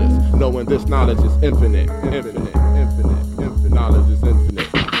limitless. Knowing this knowledge is infinite. Infinite. Knowledge is infinite.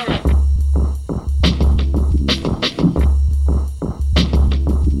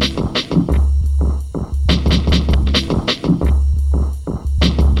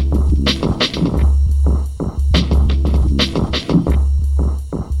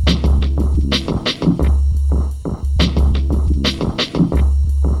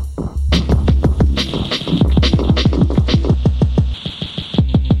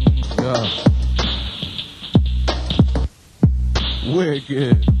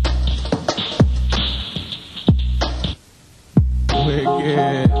 Wicked.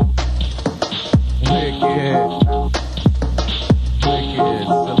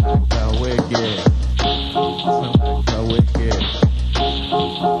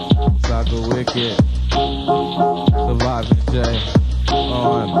 Saga Wicked. Surviving J.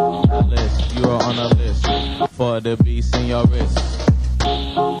 On the list. You are on a list. For the beast in your wrist.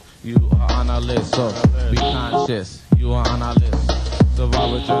 You are on a list, so be conscious. You are on our list.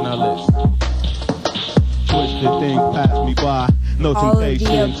 Survivor journalist. Twisted things pass me by. No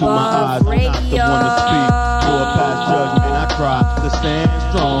temptation to my eyes. I'm not the one to speak. For a past judgment, I try to stand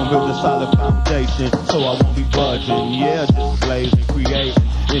strong with a solid foundation. So I won't be budging. Yeah, just slaving, creating.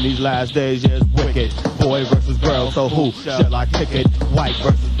 In these last days, yeah, it's wicked. Boy versus girl, so who shall I pick it? White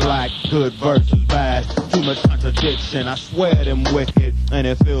versus black, good versus bad. Too much contradiction, I swear them wicked. And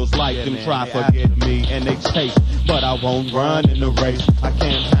it feels like them try to forget me and they chase. But I won't run in the race. I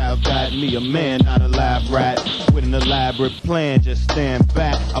can't have that. Me a man, not a lab rat. With an elaborate plan, just stand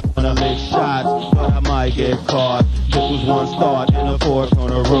back. I wanna lick shots, but I might get caught. This was one start in a fork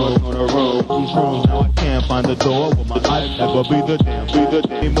on a road. Some shrooms, now I can't find the door. Will my life never be the damn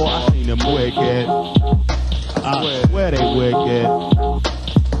anymore? I seen them wicked. I swear they wicked.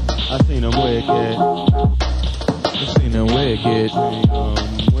 I seen them wicked. I seen them wicked.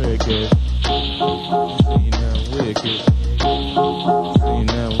 Wicked. Seen them wicked. Seen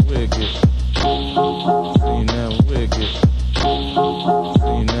them wicked. Seen them wicked.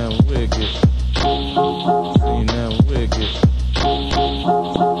 Seen them wicked. Seen them wicked.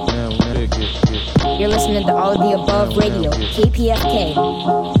 You're listening to All of the Above Radio, KP PFK.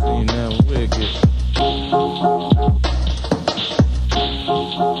 Seen them wicked.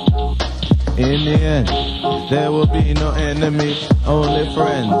 In the end, there will be no enemy, only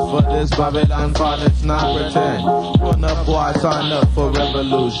friends. For this Babylon for let's not pretend. Run up, boy, sign up for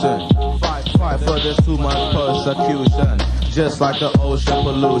revolution. Fight for this too much persecution. Just like the ocean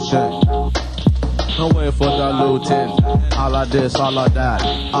pollution. No way for diluting. All of this, all of that.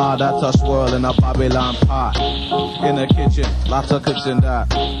 All that's a swirl in a Babylon pot. In the kitchen, lots of cooks in that.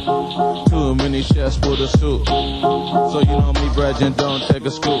 Too many chefs for the soup. So you know me, brethren, don't take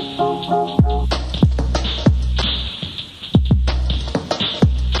a scoop.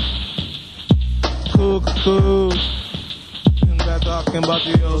 Cool. And they're talking about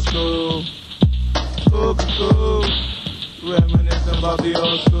the old school. Cool. Reminiscing about the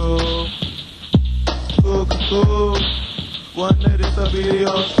old school. Cool. One day this will be the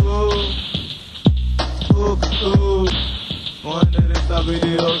old school. Cool. One day this will be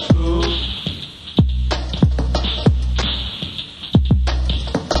the old school.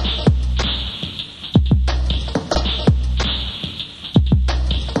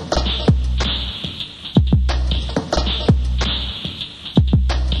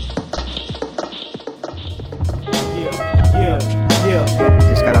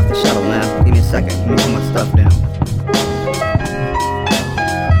 Just got off the shuttle, man. Give me a second. Let me put my stuff down.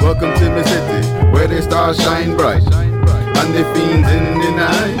 Welcome to my city, where the stars shine bright, and the fiends in the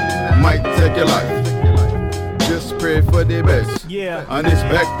night might take your life. Just pray for the best, and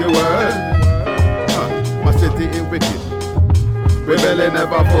expect the worst. My city is wicked, rebellion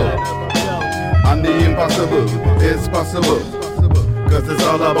never full, and the impossible is possible, cause it's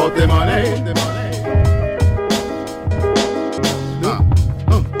all about the money.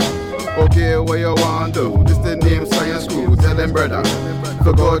 Okay, what you want to do? This the name Science School. Tell them, brother,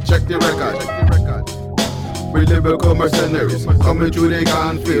 so go check the record. We lyrical mercenaries coming through the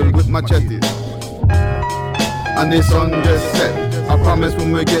gunfield with machetes. And the sun just set. I promise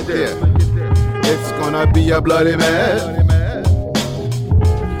when we get there, it's gonna be a bloody mess.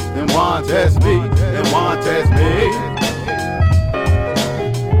 Them want test me.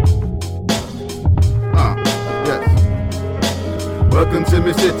 Yes. Welcome to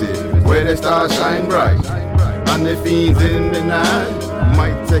my city, where the stars shine bright, and the fiends in the night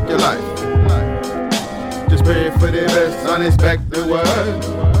might take your life. Just pray for the best and expect the worst.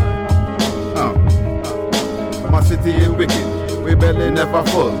 My city is wicked, we barely never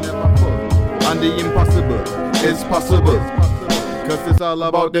full, and the impossible is possible, cause it's all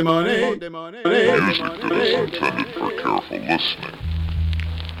about the money. Ladies and gentlemen, thank you for careful listening.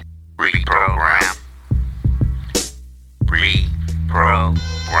 Reprogram.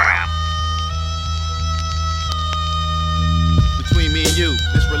 Between me and you,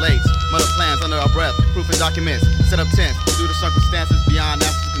 this relates. Mother plans under our breath, proof and documents. Set up tents due to circumstances beyond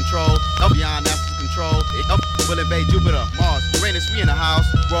NASA's control. Will invade Jupiter, Mars, Uranus, we in the house.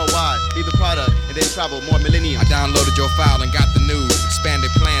 Worldwide, leave the product and then travel more millennium. I downloaded your file and got the news.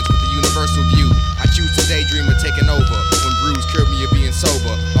 Expanded plans with a universal view. I choose to daydream of taking over. When Bruce cured me of being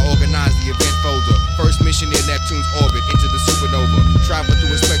sober, I organized the event folder. First mission near Neptune's orbit into the supernova. Travel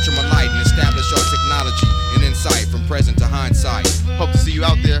through a spectrum of light and establish our technology and insight from present to hindsight. Hope to see you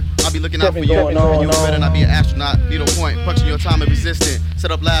out there. I'll be looking out for you. You better not be an astronaut. Needle point, punching your time of resistant.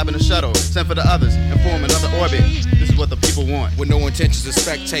 Set up lab in a shuttle. Send for the others and form another orbit. This is what the people want. With no intentions of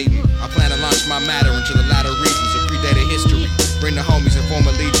spectating, I plan to launch my matter into the latter regions of predated history. Bring the homies and form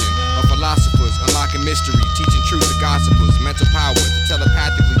a legion of philosophers, unlocking mystery, teaching truth to gossipers, mental power to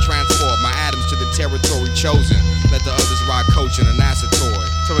telepathically transport my atoms to the territory chosen. Let the others ride coach in a NASA toy.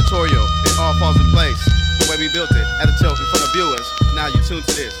 Territorial, it all falls in place. The way we built it, at a tilt in front of viewers. Now you tune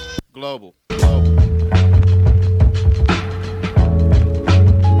to this. Global.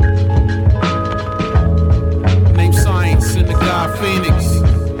 Name Science in the God Phoenix.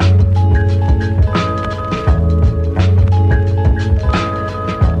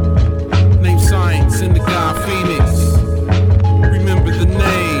 Name Science in the God Phoenix. Remember the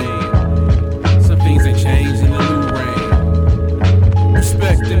name. Some things ain't changed in the new reign.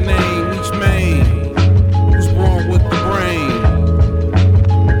 Respect the name, each main who's born with the brain.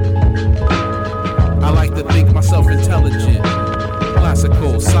 I like to think myself intelligent,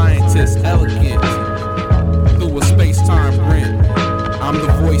 classical, scientist, elegant. Through a space-time rent, I'm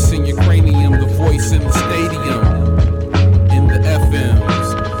the voice in your cranium, the voice in the stadium, in the FMs.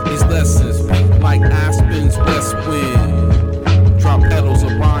 These lessons peak like Aspen's west wind. Drop petals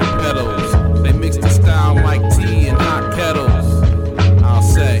of rhyme petals. They mix the style like tea and hot kettles. I'll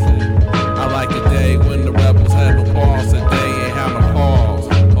say, I like a day when the rebels had no pause. Today ain't have no pause.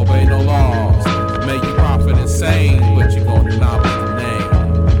 Obey no laws. Make you profit insane, but you gon' deny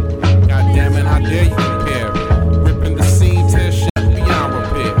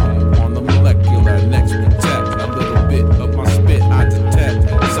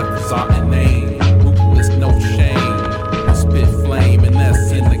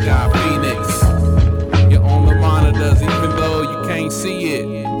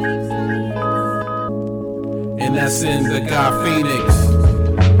Jason, the god Phoenix.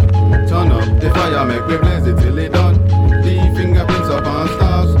 Turn up the fire, make we blaze it till it done. Leave fingerprints up on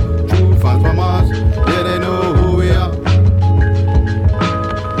stars. True fans from Mars, yeah they know who we are.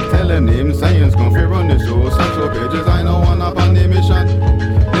 Tell them name science, come fi run the show. Social pages, I know one up on the mission.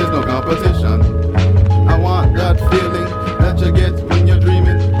 There's no competition. I want that feeling that you get when you're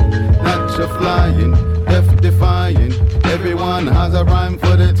dreaming, that you're flying, death-defying. Everyone has a rhyme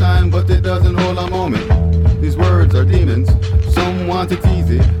for the time, but it doesn't hold a moment. These words are demons. Some want it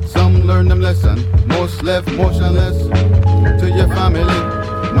easy, some learn them lesson. Most left motionless. To your family,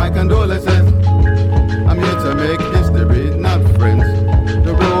 my condolences. I'm here to make history, not friends.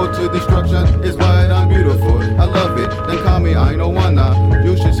 The road to destruction is wide and beautiful. I love it, then call me I know one now.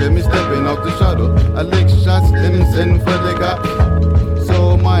 You should see me stepping out the shadow. I lick shots, then send for the cops.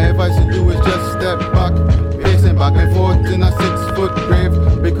 So my advice to you is just step back, pacing back and forth in a 6-foot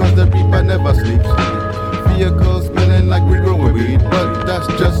grave, because the reaper never sleeps. Vehicles smelling like we growing weed, but that's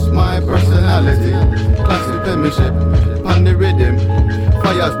just my personality. Classic penmanship, on the rhythm,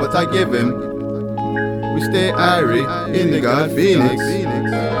 fires but I give him. We stay airy in the God Phoenix.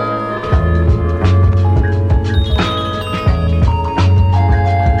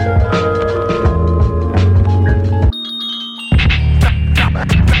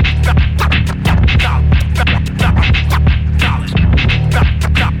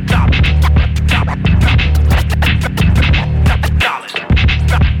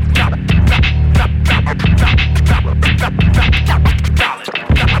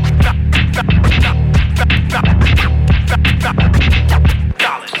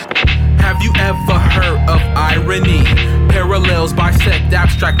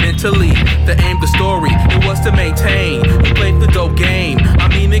 Mentally, the aim, the story, it was to maintain. We played the dope game, I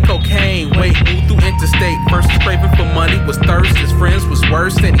mean in cocaine. Wait, moved through interstate, versus craving for money was thirst. His friends was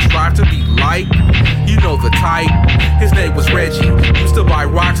worse, and he strived to be light. You know the type, his name was Reggie. Used to buy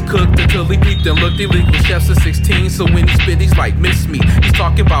rocks cooked until he peeped and looked illegal chefs at 16. So when he spit, he's like, miss me. He's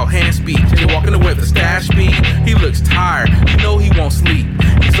talking about hand speed, he walking away with the stash speed. He looks tired, you know he won't sleep.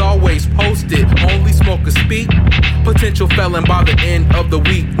 He's always posted, only smokers speak. Potential felon by the end of the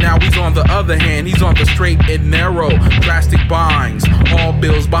week. Now he's on the other hand, he's on the straight and narrow. Drastic binds, all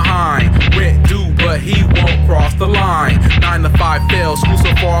bills behind. Rent due, but he won't cross the line. 9 to 5 fails, school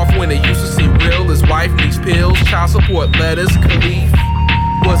so far off when it used to seem real. His wife needs pills, child support letters. Khalif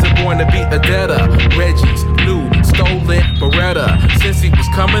wasn't born to be a debtor. Reggie's new stolen Beretta. Since he was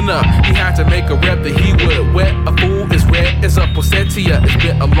coming up, he had to make a rep that he would wet. A fool is red as a poinsettia. It's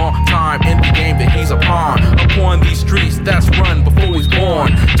been a long time in the game that he's a pawn. Upon these streets that's run before he's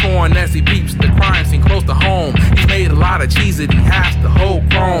born. Torn as he peeps the crime scene close to home. He's made a lot of cheese that he has to hold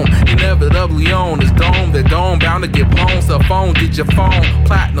chrome. Inevitably on his dome, the dome bound to get blown. Cell phone, did your phone,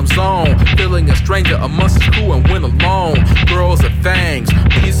 platinum zone. Feeling a stranger amongst his crew and went alone. Girls are fangs,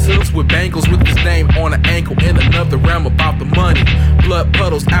 these suits with bangles with his name on an ankle. In another realm about the money. Blood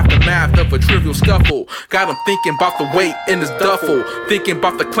puddles, aftermath of a trivial scuffle. Got him thinking about the weight in his duffel. Thinking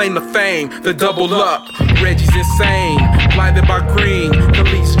about the claim to fame, the double up. Reggie's insane, blinded by green.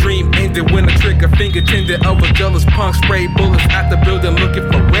 Khalid's dream ended when the trigger finger tended of a jealous punk sprayed bullets at the building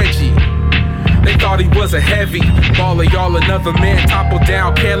looking for Reggie. They thought he was a heavy baller, y'all another man toppled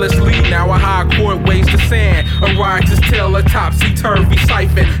down carelessly. Now a high court weighs the sand. A riotous tale, a topsy-turvy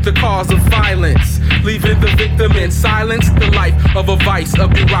siphon, the cause of violence, leaving the victim in silence. The life of a vice,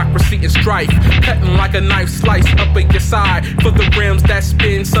 of bureaucracy and strife, cutting like a knife slice up at your side. For the rims that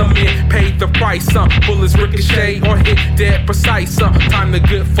spin, some men paid the price. Some bullets ricochet or hit dead precise. Sometimes the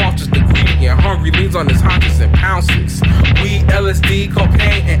good falters, the greedy and hungry leans on his haunches and pounces. Weed, LSD,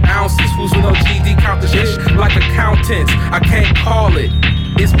 cocaine, and ounces. Fools with no GD count the shit like accountants. I can't call it.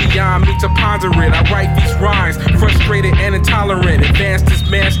 It's beyond me to ponder it. I write these rhymes, frustrated and intolerant. Advanced, this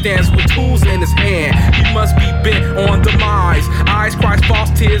man stands with tools in his hand. He must be bent on demise. Eyes cry false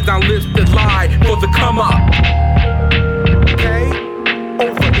tears down lips that lie for the come up. Okay,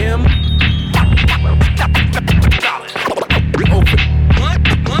 over him.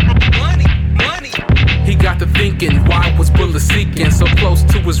 He got to thinking, why was Bullet seeking? So close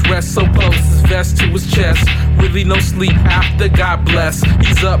to his rest, so close his vest to his chest. Really no sleep after, God bless.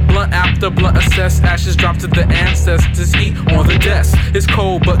 He's up blunt after blunt assess. Ashes drop to the ancestors, heat on the desk. It's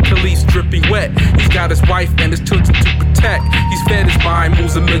cold but Khalif's dripping wet. He's got his wife and his children to protect. He's fed his mind, moves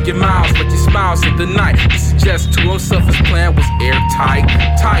roam's a million miles, but he smiles in the night. He suggests to himself his plan was airtight,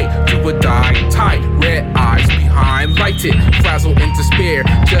 tight, do or die, tight, red eyes behind, lighted, frazzled in despair,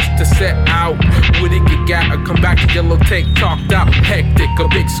 just to set out what he could get or come back to yellow tape, talked out, hectic, a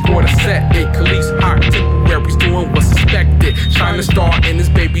big score to set it. Khalees hot, temporaries doing what's suspected, shine a star in his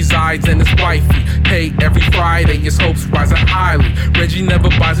baby's eyes and his wifey. Hey, every Friday his hopes rising highly. Reggie never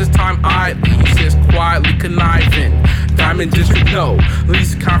buys his time idly. He sits quietly conniving. Diamond District no,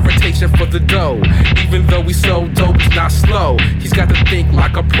 least confrontation for the dough. Even though he's so dope, he's not slow. He's got to think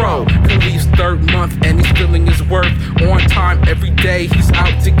like a pro. Khalees third month and he's feeling his worth. On time every day, he's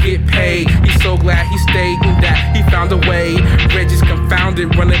out to get paid. He's so glad he stayed and that he found a way. Reggie's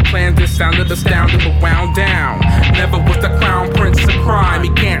confounded, running plans that sounded astounding but wound down. Never was the crown prince a crime. He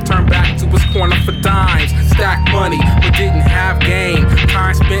can't turn back to his corner for dimes. Stack money but didn't have game.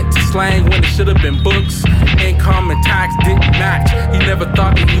 Time spent to slang when it should have been books. Income and tax didn't match. He never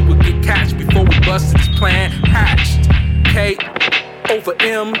thought that he would get catched before we busted his plan hatched. K over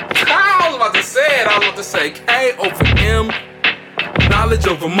M. I was about to say K over M. Knowledge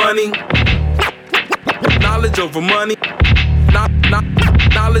over money. Knowledge over money. Knowledge over money.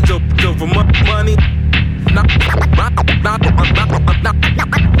 Knowledge over money.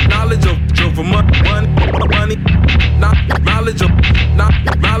 Knowledge of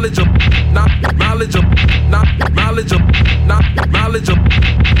knowledge of knowledge of knowledge of knowledge of knowledge of knowledge of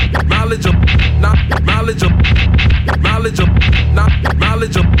knowledge of knowledge of knowledge of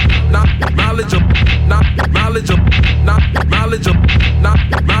knowledge of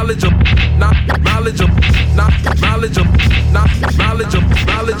knowledge of knowledge of knowledge of knowledge of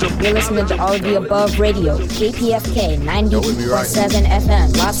knowledge of. You're listening to All of the Above Radio, KPFK 90.7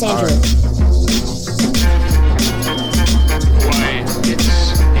 FM, Los Angeles.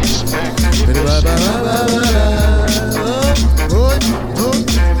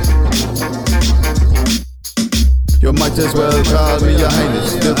 You might as well call me your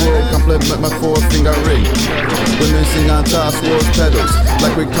highness. The world compliment my 4-finger ring. Women sing on task force pedals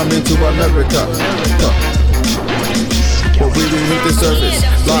like we coming to America. But we beneath the surface,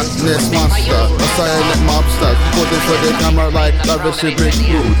 Loch Ness monster, a silent mobster, putting for the camera like lavishly brick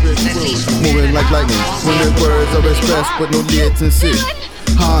food, moving like lightning when the words are expressed with no latency.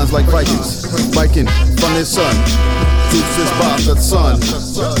 Hands like Vikings, biking from the sun, Zeus' bastard son.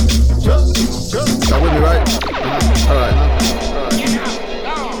 Y'all with me, right? Alright.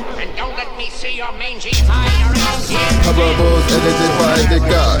 Coveralls edited by the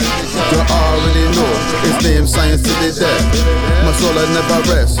God. You already know his name, science to the death. My soul never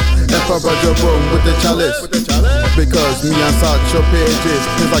rests. Emperor Jerome with the chalice. Because me and Satch your pages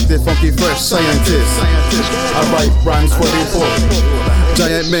is like the funky fresh scientist. I write rhymes for the poor.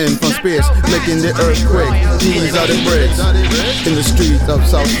 Giant men from space making the earthquake. These are the breaks in the streets of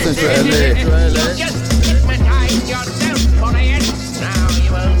South Central LA.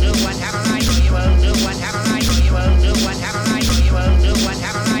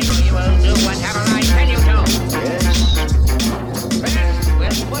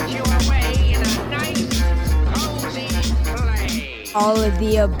 All of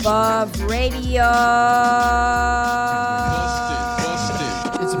the Above Radio.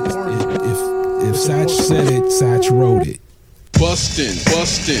 It's important. If Satch said it, Satch wrote it. Bustin'.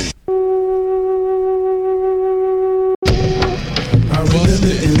 I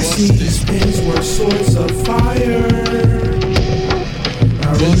remember MC's pens were swords of fire.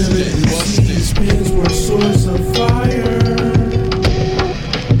 I remember MC's pens were swords of fire.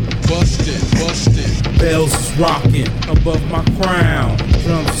 Bustin'. Bells is rocking above my crown.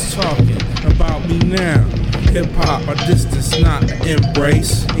 Drums is talking about me now. Hip-hop, a distance, not an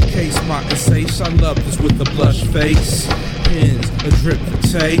embrace. In case my essays, I love this with a blush face. Pins, a drip for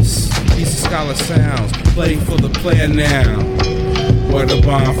taste. These are scholar sounds, play for the player now. Where the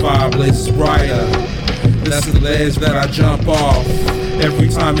bonfire blazes brighter. That's the ledge that I jump off. Every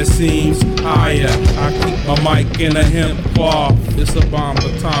time it seems higher, I keep my mic in a hemp cloth. It's a bomb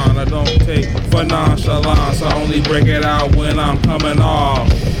baton, I don't take for nonchalance. I only break it out when I'm coming off.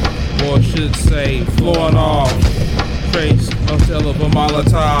 Or I should say, flowing off. Trace a tail of a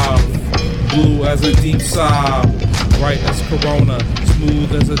Molotov. Blue as a deep sob. Bright as Corona.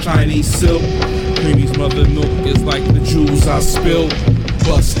 Smooth as a Chinese silk. Creamy's mother milk is like the jewels I spilled.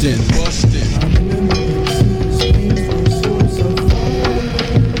 Bustin'.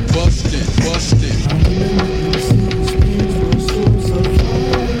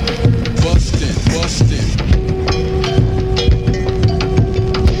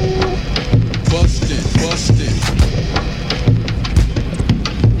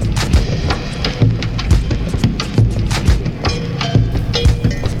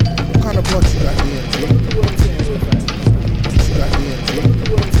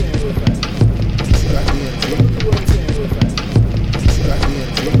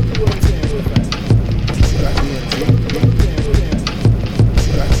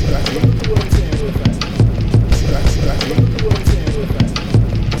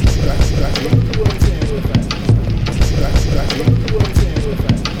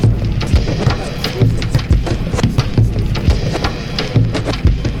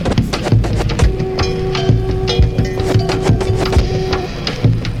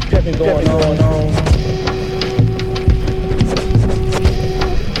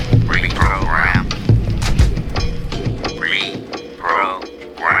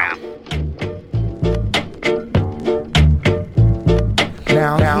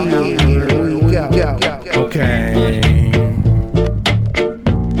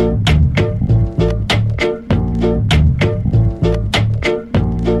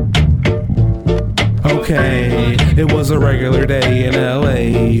 Okay, it was a regular day in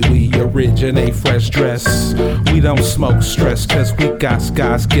LA. We originate fresh dress. We don't smoke stress, cause we got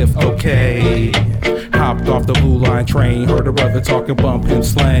God's gift, okay. Hopped off the blue line train, heard a brother talking bump him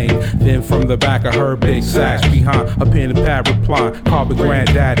slang. Then from the back I heard big sash behind a pen and pad reply. Called the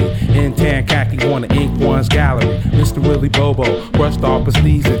granddaddy in tan khaki on the Ink One's gallery. Mr. Willie Bobo brushed off his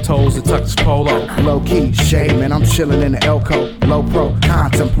knees and toes and tucked his polo. Low key, shade, man, I'm chillin' in the Elko. Low pro,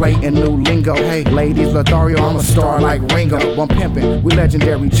 contemplating new lingo. Hey, ladies, Lothario, I'm a star like Ringo. One pimpin', we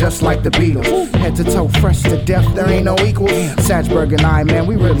legendary just like the Beatles. Head to toe, fresh to death, there ain't no equals. Satchberg and I, man,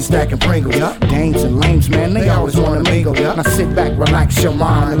 we really stacking Pringles. Dames and lames, man, they always wanna mingle. Now sit back, relax your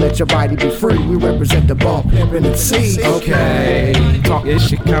mind, and let your body be free. We represent the bump, pimpin' and C. Okay, talk this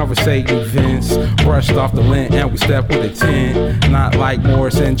shit, conversate events. Brushed off the lint and we step with a 10. Not like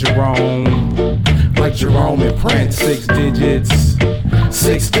Morris and Jerome, like Jerome and Prince. 6 digits,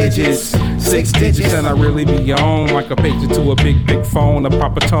 6 digits, 6 digits, and I really be on like a picture to a big phone, a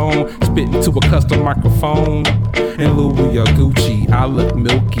proper tone, spitting to a custom microphone. In Louis or Gucci, I look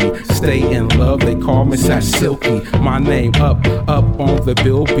milky. Stay in love, they call me Sash Silky. My name up on the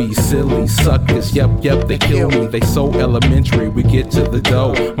bill be silly suckers. Yep, they kill me. They so elementary. We get to the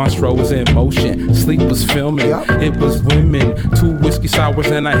dough. Monstro was in motion. Sleep was filming. It was women. 2 whiskey sours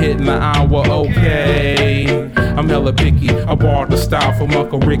and I hit in an hour. Okay, I'm hella picky. I borrowed the style from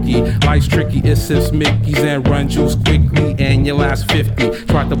Uncle Ricky. Life's tricky. It sips Mickeys and run juice quickly. And your last 50.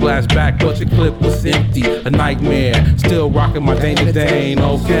 Tried to blast back, but your clip was empty. A nightmare. Still rocking my Dana Dane,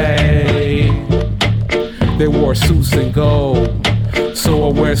 okay. They wore suits and gold, so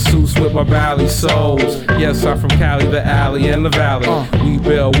I wear suits with my Valley souls. Yes, I'm from Cali, the alley and the valley. We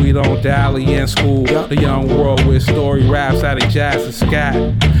bail, we don't dally in school. The young world with story raps, adding jazz and scat.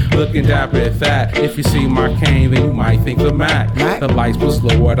 Looking dapper at that. If you see my cane, then you might think the Mac. The lights was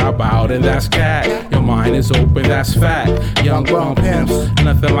lowered, I bowed, and that's cat. Your mind is open, that's fact. Young bum pimps,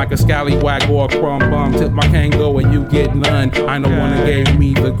 nothing like a scallywag or a crumb bum. Tip my cane go and you get none. I know one that gave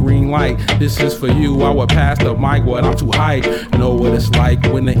me the green light. This is for you, I would pass the mic, but I'm too hype. Know what it's like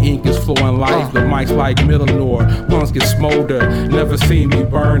when the ink is flowing life. The mic's like Millinor, lungs get smolder. Never seen me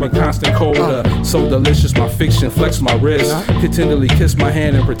burn a constant colder. So delicious, my fiction flex my wrist. Could tenderly kiss my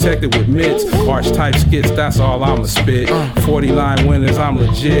hand and protect it with mitts. Arch type skits, that's all I'ma spit. 49 winners, I'm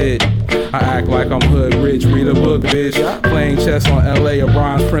legit. I act like I'm hood rich, read a book, bitch. Playing chess on LA, a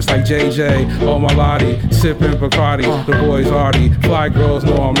bronze prince like JJ. Oh my lottie, sipping Bacardi, the boys arty. Fly girls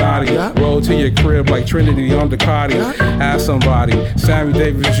know I'm naughty. Roll to your crib like Trinity on Ducati. Ask somebody, Sammy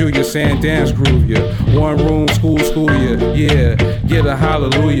Davis Jr., Sandance groove ya. One room, school ya. Yeah, get a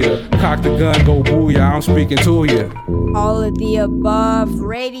hallelujah. Cock the gun, go booyah, I'm speaking to ya. All of the above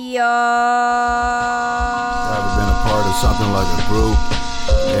radio. Ever been a part of something like a group?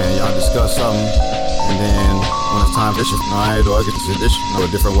 And y'all discuss something, and then when it's time for this, alright, or I get to this a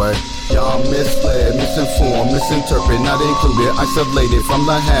different way. Y'all misled, misinformed, misinterpreted, not included, isolated from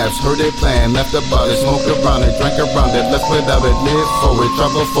the halves. Heard they plan, left about it, smoked around it, drank around it, left without it, live forward,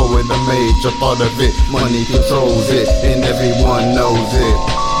 travel forward, a major part of it. Money controls it, and everyone knows it.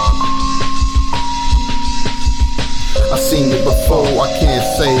 I seen it before, I can't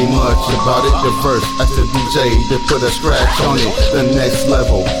say much about it. The verse, ask the DJ to put a scratch on it. The next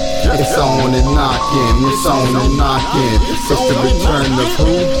level, it's on and knocking, it's on and knocking. It's the return of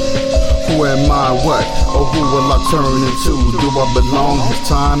who? Who am I, what? Or who will I turn into? Do I belong? Has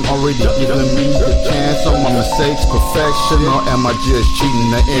time already given me the chance on my mistakes, perfection? Or am I just cheating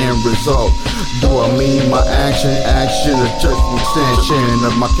the end result? Do I mean my action or just an extension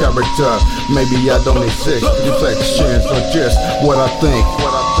of my character? Maybe I don't exist, reflections or just what I think.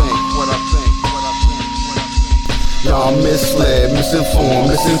 Y'all misled, misinformed,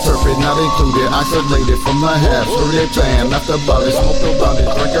 misinterpreted, not included, isolated from the halves. Heard they plan, left about it, smoked around it,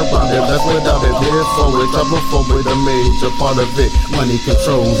 drank around it, left without it, live forward, travel forward, a major part of it. Money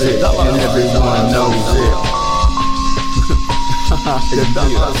controls it, and everyone knows it.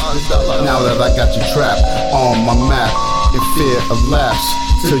 Now that I got you trapped on my map, in fear of lapse,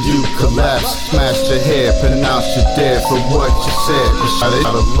 till you collapse, smash your head, pronounce you dead for what you said. You're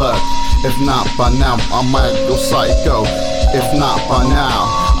out of luck. If not by now, I might go psycho. If not by now,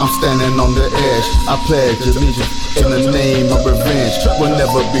 I'm standing on the edge. I pledge allegiance in the name of revenge. We'll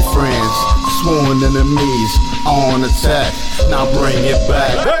never be friends. Sworn enemies on attack. Now bring it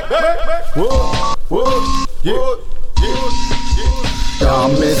back.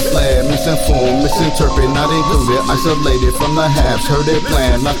 Y'all misled, misinformed, misinterpreted, not included, isolated from the halves. Heard they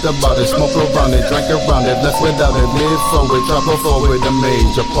plan, left about it, smoke around it, drank around it, left without it, live forward, travel forward, a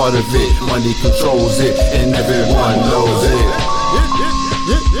major part of it. Money controls it, and everyone knows it.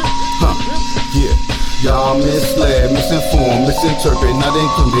 Yeah. Y'all misled, misinformed, misinterpreted, not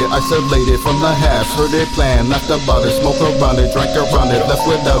included, isolated from the half. Heard it plan, laughed about it, smoke around it, drank around it, left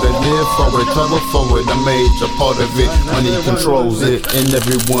without it, live forward, travel forward. A major part of it, money controls it, and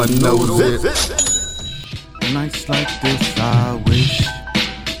everyone knows it. Nights like this, I wish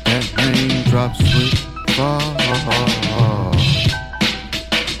that raindrops would fall.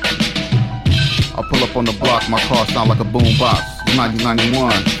 I pull up on the block, my car sound like a boombox.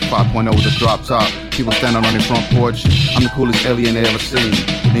 1991, 5.0 with a drop top. People standing on their front porch. I'm the coolest alien they ever seen.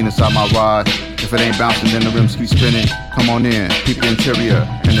 Lean inside my ride. If it ain't bouncing, then the rims keep spinning. Come on in, peep the interior.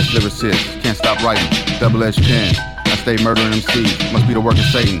 And this lyricist can't stop writing. Double-edged pen. I stay murdering MCs. Must be the work of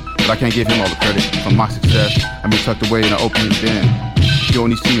Satan, but I can't give him all the credit for my success. I'm be tucked away in an opium den. You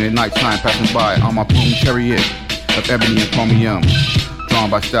only see me at night time passing by on my plume chariot of ebony and chromium. Drawn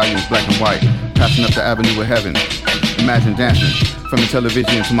by stallions, black and white, passing up the avenue of heaven. Imagine dancing from the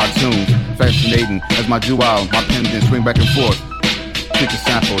television to my tunes, fascinating as my jewel, my pendant swing back and forth. Think the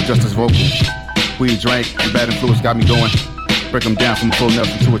sample, just as vocal. Weed drank and bad influence got me going. Break them down from a full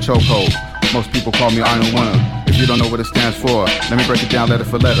Nelson to a chokehold. Most people call me Iron Winner. If you don't know what it stands for, let me break it down letter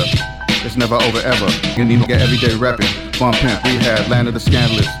for letter. It's never over ever. You need to get everyday rapping. Bum pimp, rehab, land of the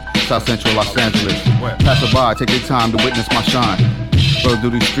scandalous. South Central Los Angeles. Passerby, take their time to witness my shine. Roll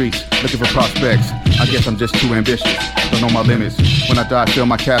through these streets, looking for prospects. I guess I'm just too ambitious. Don't know my limits. When I die, fill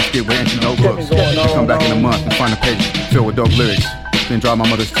my casket with empty notebooks. I come back in a month and find a page filled with dope lyrics. Then dry my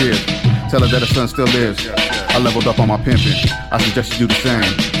mother's tears. Tell her that her son still lives. I leveled up on my pimping. I suggest you do the same.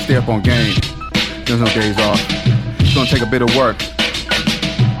 Stay up on game. There's no days off. It's gonna take a bit of work.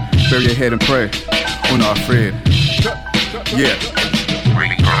 Bury your head and pray. Uno Alfred. Yeah.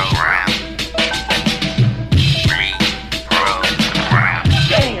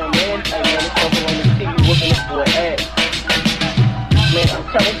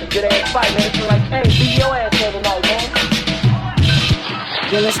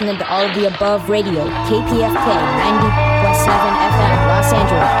 You're listening to All of the Above Radio, KPFK 90.7 FM, Los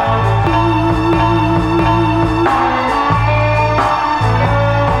Angeles.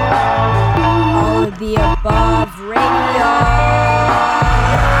 All of the Above Radio.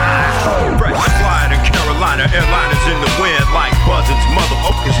 Fresh fly to Carolina, airliners in the wind like buzzards.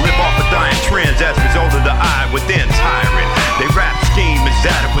 Motherfuckers live off of dying trends as a result of the eye within tyrant. They rap scheme is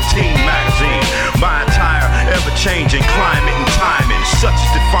that of a teen magazine. My entire ever-changing climate and timing, such as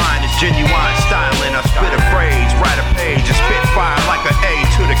defined as genuine styling. I spit a phrase, write a page, and spit fire like an A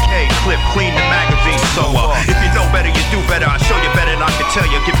to the K clip, clean the magazine. So if you know better, you do better. I show you better than I can tell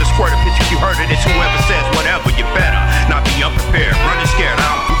you. Give the squirt a picture, you heard it. It's whoever says whatever, you better not be unprepared, running scared.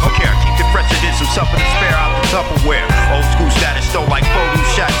 I don't care. Keep it fresher than some supper to spare out the Tupperware. Old school status, though, like Fodu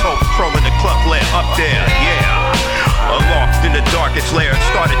Chateau, patrolling the club led up there. Yeah. Aloft in the darkest lair, it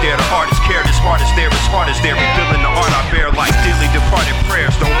started there. The artist cared, his heart is there, his heart is there. Revealing the art I bear like dearly departed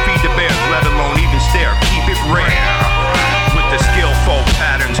prayers. Don't feed the bears, let alone even stare. Keep it rare. With the skillful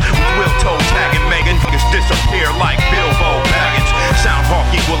patterns, with will toe tagging, making niggas disappear like Bilbo Baggins. Sound hawk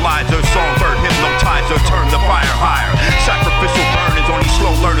equalizer, songbird hypnotizer, turn the fire higher. Sacrificial burners on these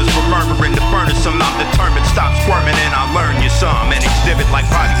slow learners for murmuring the furnace. I'm not determined, stop squirming and I'll learn you some. And exhibit like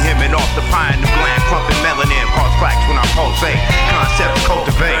Bobby Hemming off the pine, the gland, clumping melanin, cause cracks when I pulsate. Concept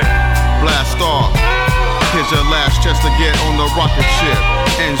cultivate. Blast off. Here's your last chance to get on the rocket ship.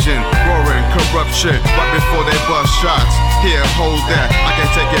 Engine roaring, corruption right before they bust shots. Here, hold that, I can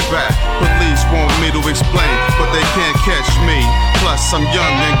take it back. Police want me to explain, but they can't catch me. Plus, I'm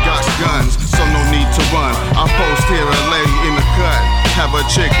young and got guns, so no need to run. I post here and lay in the cut. Have a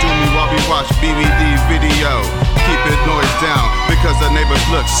chick do me while we watch BBD video. Keep it noise down, because the neighbors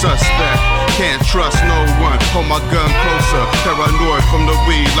look suspect. Can't trust no one, hold my gun closer. Paranoid from the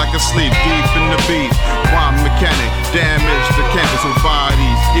weed, like asleep deep in the beat. Rhyme mechanic, damage the campus with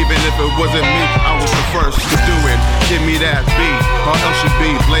bodies. Even if it wasn't me, I was the first to do it. Give me that beat, or else you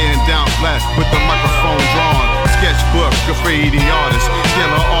be laying down flat with the microphone drawn. Sketchbook, graffiti artist,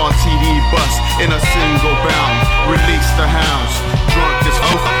 killer RTD bus in a single bound. Release the hounds, drunk as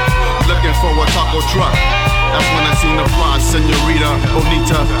fuck, looking for a taco truck. That's when I seen the fly, Senorita,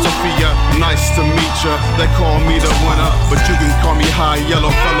 Bonita, Sophia, nice to meet ya. They call me the winner, but you can call me high yellow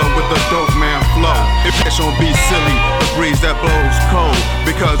fella with the dope man flow. If it don't be silly, the breeze that blows cold.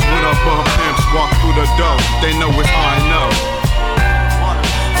 Because when a bum pimps walk through the door, they know it's I know.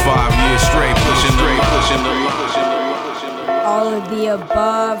 5 years straight, pushing the All of the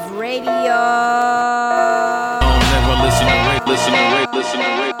Above Radio. I'll never listen to rape, listen to rape, listen to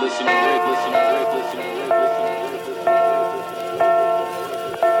rape, listen to rape, listen to rape, listen to rape.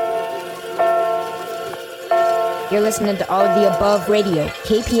 You're listening to All of the Above Radio,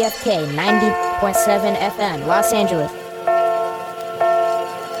 KPFK 90.7 90.7 FM, Los Angeles.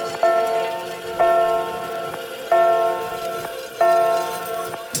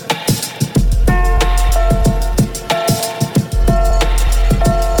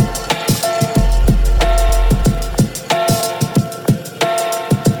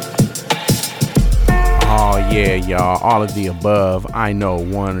 Yeah, y'all, all of the above. I Know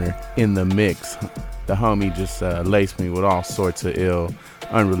Warner in the mix. The homie just laced me with all sorts of ill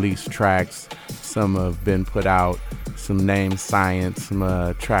unreleased tracks. Some have been put out, some Name Science,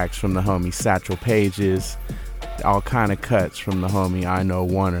 some tracks from the homie Satchel Pages, all kind of cuts from the homie I Know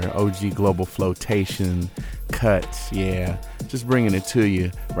Warner, OG Global Flotation cuts. Yeah, just bringing it to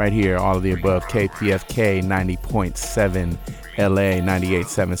you right here, all of the above. KPFK 90.7 LA,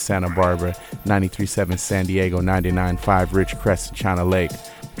 98.7 Santa Barbara, 93.7 San Diego, 99.5 Ridgecrest, China Lake.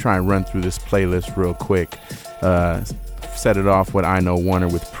 Try and run through this playlist real quick. Set it off with I Know Warner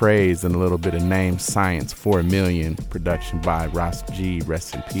with Praise and a little bit of Name Science, 4 Million, production by Ross G,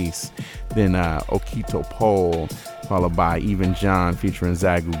 rest in peace. Then Okito Pole, followed by Even John featuring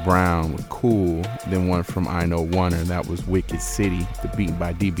Zagu Brown with Cool. Then one from I Know Warner, that was Wicked City, the beat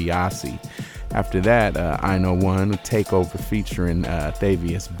by DiBiase. After that, I Know One, Takeover featuring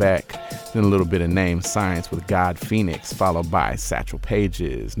Thavius Beck. Then a little bit of Name Science with God Phoenix, followed by Satchel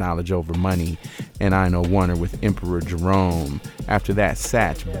Pages, Knowledge Over Money, and I Know Warner with Emperor Jerome. After that,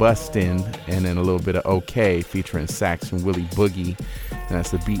 Satch Bustin', and then a little bit of OK featuring Sax and Willie Boogie. And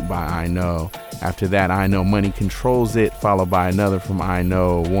that's the beat by I Know. After that, I Know Money Controls It, followed by another from I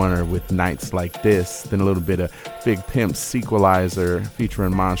Know Warner with Nights Like This. Then a little bit of Big Pimp's Sequelizer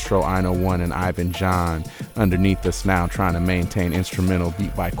featuring Monstro, I Know One, and Ivan John. Underneath us now, trying to maintain instrumental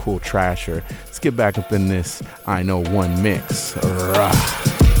beat by Cool Trasher. Let's get back up in this I Know One mix.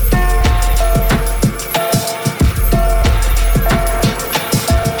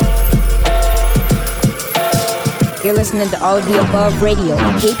 You're listening to All of the Above Radio,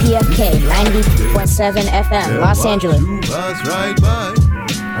 KPFK 90.7 FM, Los Angeles. Pass right by,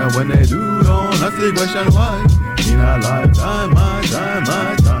 and when they do, don't ask the question why. In a lifetime, my time,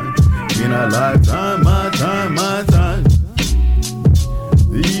 my time. In a lifetime, my time, my time.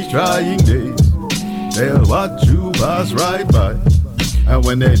 These trying days, they'll watch you pass right by, and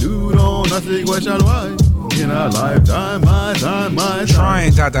when they do, don't ask the question why. In a lifetime, my time, my time.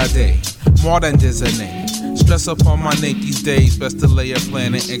 Trying day, more than just a name. Stress upon my neck these days, best to lay a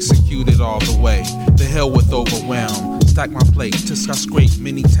plan and execute it all the way. The hell with overwhelm, stack my plate, till I scrape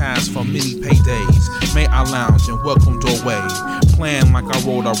many times for many paydays. May I lounge and welcome doorway, plan like I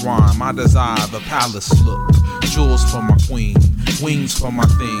wrote a rhyme. I desire the palace look, jewels for my queen, wings for my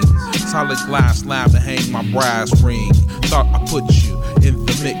thing, solid glass lab to hang my brass ring. Thought I put you in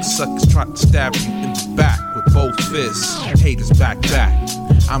the mix, suckers try to stab you in the back with both fists. Haters back.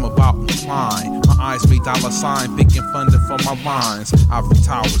 I'm about to climb. My eyes make dollar sign, thinking funding for my lines. Ivory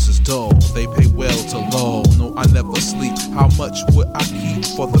towers is dull, they pay well to low. No, I never sleep. How much would I keep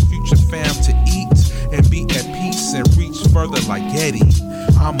for the future fam to eat and be at peace and reach further like Yeti?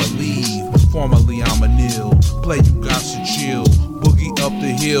 I'ma leave, formerly I'ma kneel. Play you got to chill, boogie up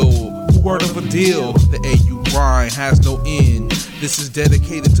the hill. Word of a deal, the AU grind has no end. This is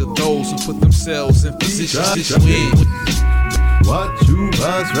dedicated to those who put themselves in position to win. Watch you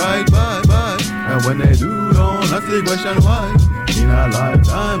pass right by, and when they do, don't ask the question why. In a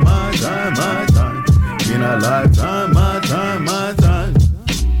lifetime, my time, my time. In a lifetime, my time, my time.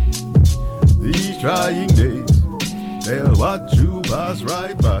 These trying days, they'll watch you pass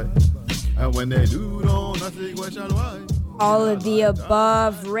right by, and when they do, don't ask the question why. All of the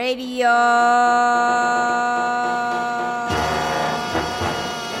Above Radio.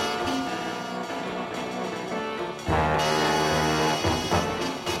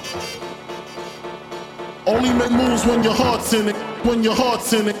 Only make moves when your heart's in it, when your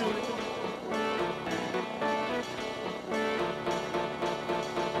heart's in it.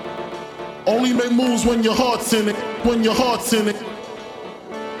 Only make moves when your heart's in it, when your heart's in it.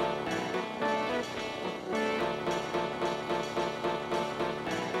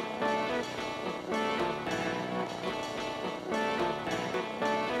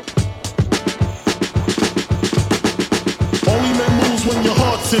 Only make moves when your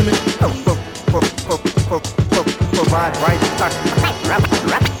heart's in it. Provide right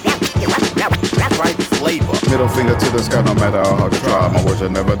flavor. Middle finger to the sky, no matter how hard I try. My words will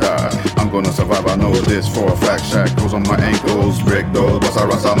never die. I'm gonna survive, I know this for a fact. Shackles on my ankles, break those. Bust I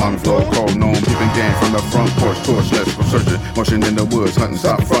rise, I'm on flow. Cold known, peeping game from the front porch. Torchless, go searching. Motion in the woods, hunting,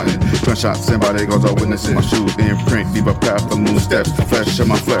 stop fronting. Gunshots, somebody goes out witnessing. My shoes, the imprint, leave a path, the moon steps. The flesh of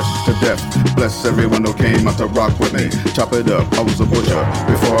my flesh to death. Bless everyone who came out to rock with me. Chop it up, I was a butcher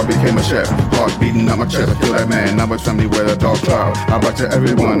before I became a chef. Heart beating out my chest, I kill that man. Now my family wear a dark cloud. I back to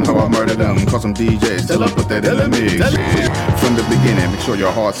everyone how I murder them. Call some DJs, tell them put that in the mix. From the beginning, make sure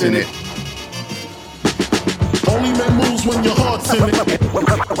your heart's in it. Only make moves when your heart's in it.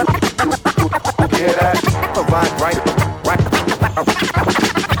 Hear that? Provide right labor.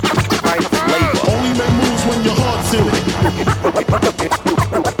 Only make moves when your heart's in it.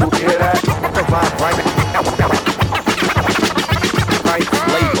 Hear that? Provide right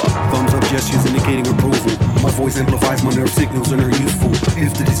labor. Thumbs up gestures indicating approval. My voice amplifies my nerve signals and are useful.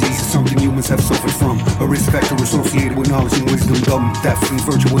 If the disease is something humans have suffered from, a risk factor associated with knowledge and wisdom, dumb, deaf, and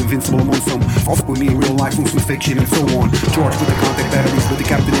virtual, invincible among some. Off with me in real life, moves with fiction, and so on. Charged with the contact batteries, but the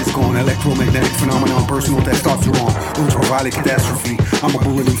captain is gone. Electromagnetic phenomenon, personal testosterone, ultraviolet catastrophe. I'm a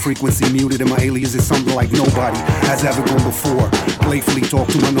bullet in frequency, muted, and my alias is something like nobody has ever gone before. Playfully talk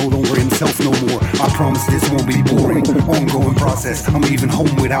to my no longer himself no more. I promise this won't be boring. Ongoing process, I'm leaving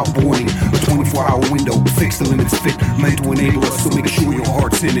home without warning. A 24-hour window, fix the limits fit, meant to enable us, so make sure your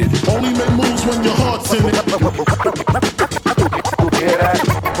heart's in it. Only make moves when your heart's in it. Hear that?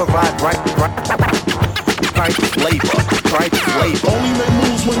 Provide right labor. Only make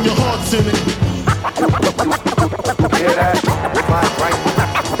moves when your heart's in it. Hear that? Provide right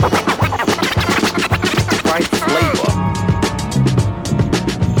labor.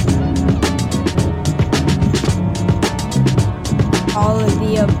 All of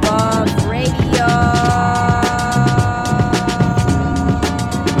the above radio.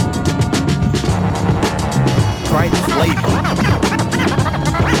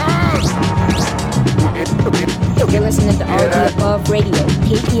 You're listening to All of the Above Radio,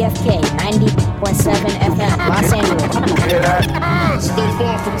 KPFK 90.7 FM, Los Angeles. Stay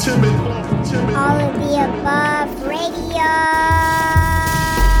far from timid. All of the Above Radio.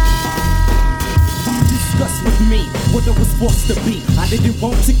 Discuss with me what I was forced to be. I didn't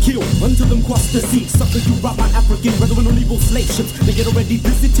want to kill until them crossed the sea. Sucker, you rob my African brethren on evil slave ships. They get already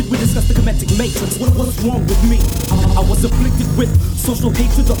visited, we discussed the Kemetic matrix. What was wrong with me? I was afflicted with social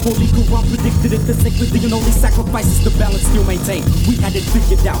hatred. The Holy Quran predicted it. The sacred thing and only sacrifices the balance still maintained. We had it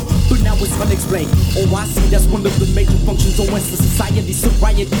figured out, but now it's unexplained. Oh, I see, that's one of the major functions on Western society.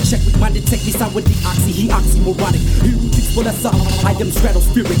 Sobriety, check with minded, take me side with the oxy. He oxymoronic. He who thinks for lesser. I am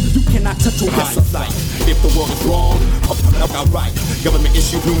stratospheric. You cannot touch a lesser. If the world is wrong, I'll right. Government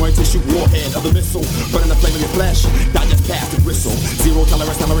issue, human tissue, warhead of the missile. Burning the flame in your flesh, digest past the bristle. Zero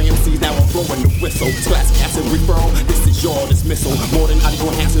tolerance, hammering MCs, now I'm blowing the whistle. Classic acid referral, this is your dismissal. More than audio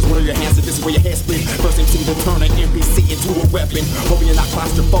enhancers, what are your hands? This is where your head split. First MC to turn an NPC into a weapon. Hoping you're not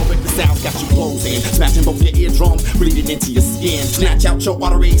claustrophobic, the sounds got you closing. Smashing both your eardrums, bleeding into your skin. Snatch out your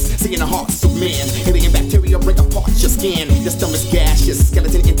arteries, seeing the hearts of men. Alien bacteria break apart your skin. Your stomach's gaseous,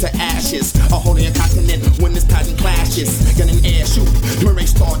 skeleton into ashes. A whole new continent when this pattern clashes. Gun in air, shoot, mirror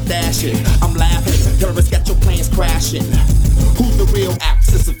start dashing. I'm laughing, terrorists got your planes crashing. Who's the real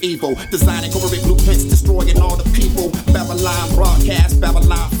axis of evil? Designing corporate blueprints, destroying all the people. Babylon broadcast,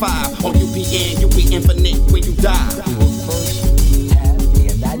 Babylon 5. On UPN, you'll be infinite when you die. We will first have the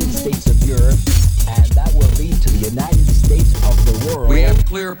United States of Europe, and that will lead to the United States of the world. We have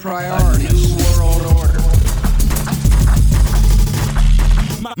clear priorities. A new world order.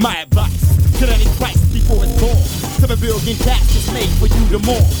 My advice, to any price before it's born. 7 billion caskets made for you to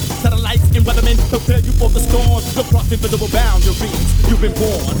mourn. Satellites and weathermen prepare you for the storm. To cross invisible boundaries, you've been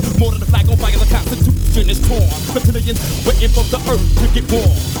born. More than a flag on fire, the Constitution is torn. Battalions waiting for the earth to get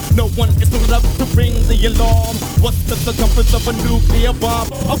warm. No one is good enough to ring the alarm. What's the circumference of a nuclear bomb?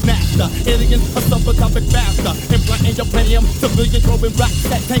 A master, aliens, a subatomic master. Implanting your planium, civilians throwing rocks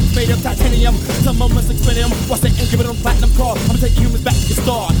at tanks made of titanium. Some of us explain them, watch it and give it a platinum card. I'ma take humans back to your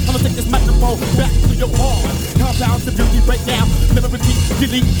star. I'ma take this microphone back to your heart. Compounds the beauty break down, never repeat,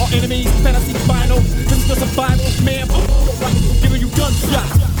 delete our enemies. Fantasy final, this is just a final, man. Giving you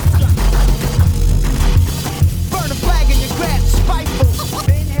gunshots. Burn a flag in your grab, spiteful.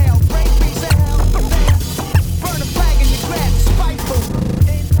 Inhale, break, exhale. Burn a flag in your grab, spiteful.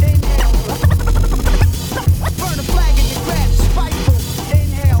 Inhale. Burn a flag in your grab, spiteful.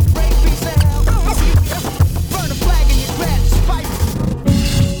 Inhale, break, exhale. Burn a flag in your grab, spiteful.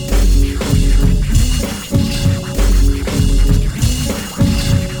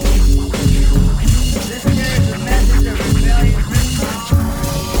 This here is a message of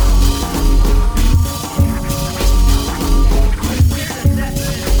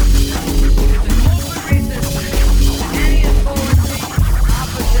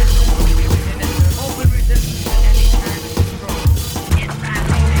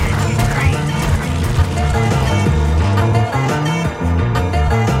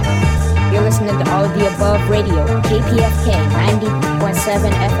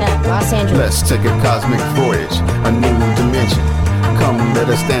 90.7 FM, Los Angeles. Let's take a cosmic voyage, a new dimension. Come, let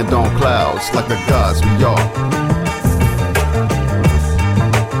us stand on clouds like the gods we are.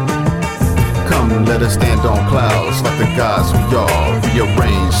 Come, let us stand on clouds like the gods we are.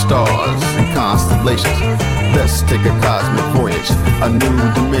 Rearrange stars and constellations. Let's take a cosmic voyage, a new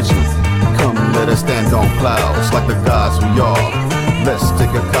dimension. Come, let us stand on clouds like the gods we are. Let's take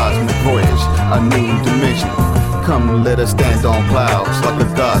a cosmic voyage, a new dimension. Come, let us stand on clouds like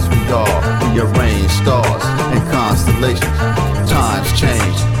the gods we are. Rearrange stars and constellations. Times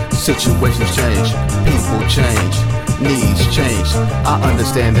change, situations change, people change, needs change. I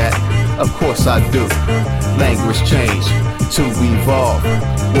understand that, of course I do. Language change to evolve.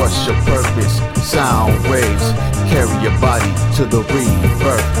 What's your purpose? Sound waves carry your body to the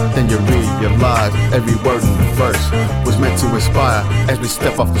rebirth. Then you realize every word in the verse was meant to inspire as we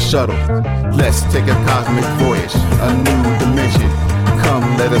step off the shuttle. Let's take a cosmic voyage, a new dimension. Come,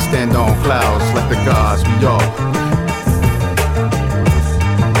 let us stand on clouds like the gods we are.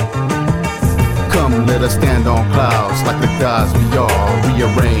 Come, let us stand on clouds like the gods we are.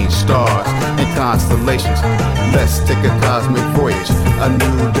 Rearrange stars and constellations. Let's take a cosmic voyage, a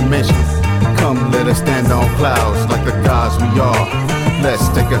new dimension. Come, let us stand on clouds like the gods we are. Let's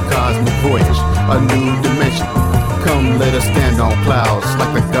take a cosmic voyage, a new dimension. Come, let us stand on clouds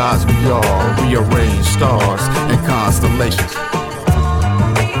like the gods we are. Rearrange stars and constellations.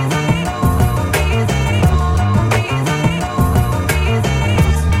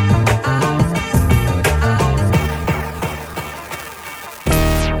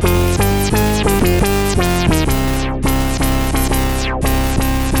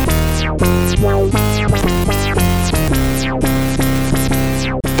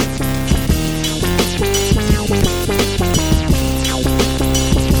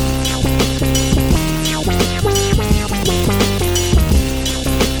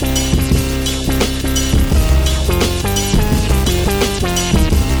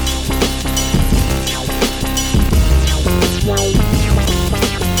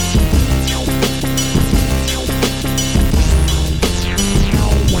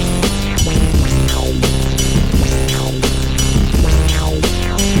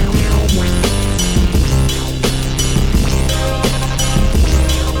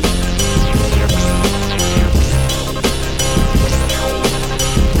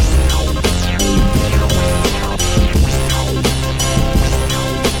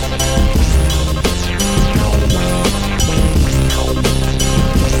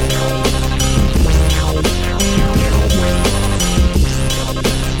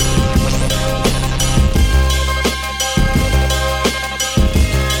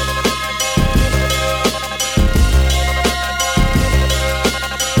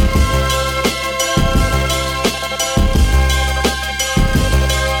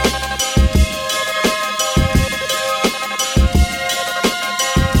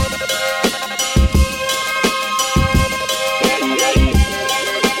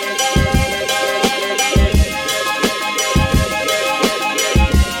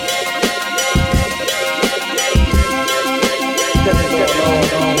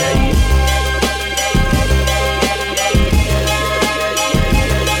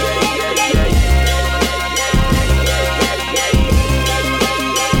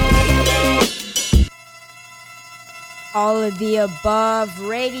 All of the above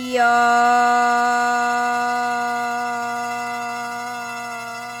radio.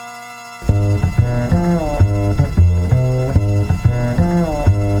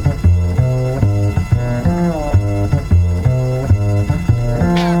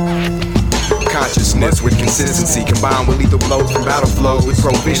 Consciousness with consistency combined with lethal blows from battle flows with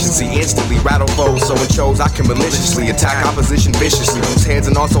proficiency instantly rattle foes. So in shows I can maliciously attack opposition viciously, lose heads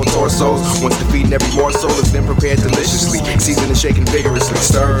and also torsos. Once defeating every morsel is then prepared deliciously, seasoned and shaken vigorously,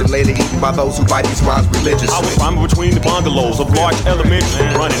 stirred and later eaten by those who bite these rhymes religiously. I was rhyming between the bungalows of large elementary,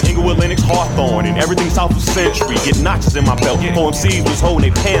 running Inglewood, Lennox, Hawthorne, and everything south of Century. Getting notches in my belt. OMCs was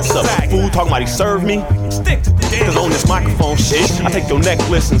holding their pants up. Food talking about he served me. Stick to the cause on this microphone shit, I take your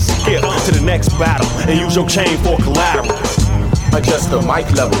necklace and skip to the next battle and use your chain for collateral. Adjust the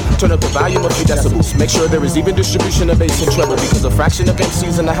mic level, turn up the volume a few decibels. Make sure there is even distribution of bass and treble, because a fraction of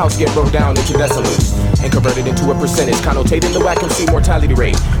MCs in the house get broke down into decimals and converted into a percentage, connotating the whack MC mortality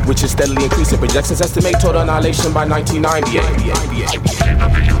rate, which is steadily increasing. Projections estimate total annihilation by 1998.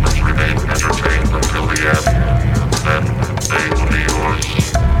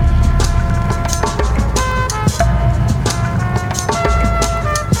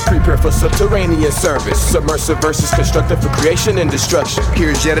 Prepare for subterranean service. Submersive versus constructive for creation and destruction.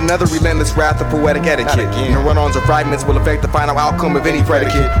 Here's yet another relentless wrath of poetic etiquette. The run-ons of fragments will affect the final outcome of any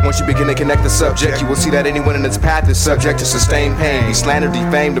predicate. Once you begin to connect the subject, you will see that anyone in its path is subject to sustained pain, be slandered,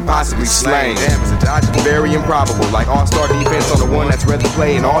 defamed, and possibly slain. Very improbable, like all-star defense on the one that's read the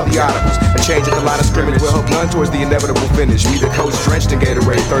play in all the articles. A change at the line of scrimmage will help none towards the inevitable finish. Me, the coach, drenched in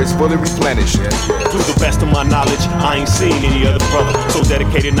Gatorade, thirst fully replenished. To the best of my knowledge, I ain't seen any other brother so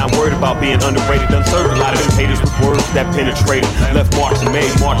dedicated, not worried about being underrated. Done served a lot of them haters with words that penetrated. Left marks and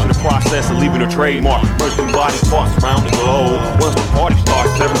made marks in the process of leaving a trademark. Birthing body parts around the globe. Once the party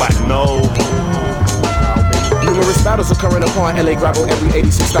starts, everybody knows. Numerous battles occurring upon LA gravel every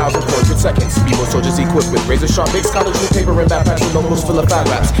 86,400 seconds. B-boy soldiers equipped with razor-sharp big college paper and backpacks with notebooks full of fat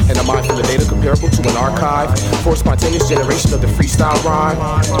raps. And a mind full of data comparable to an archive for spontaneous generation of the freestyle rhyme.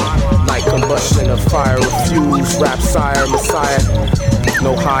 Like combustion of fire, refuse, rap sire, messiah.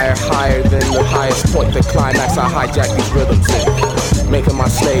 No higher than the highest point, the climax. I hijack these rhythms in, making my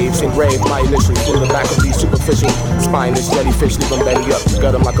slaves engrave my initials from the back of these superficial spineless jellyfish. Leave them belly up,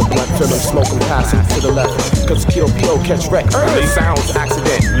 gut them like a blunt, fill them, smoke them, pass them to the left. Cause kill P.O. catch wreck, early sounds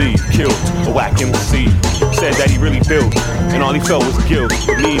accidentally killed a whack MC. Said that he really built, and all he felt was guilt.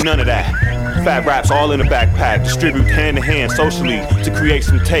 Me, none of that. Fat raps all in a backpack, distribute hand to hand socially to create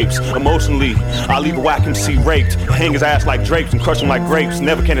some tapes. Emotionally, I leave a whack MC raped, hang his ass like drapes and crush him like grapes.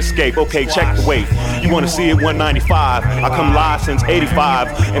 Never can escape. Okay, check the weight. You wanna see it 195? I come live since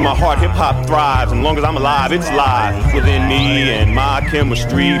 85. In my heart, hip hop thrives. And long as I'm alive, it's live within me and my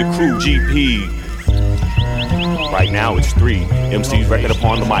chemistry. The crew GP. Right now it's 3 MCs record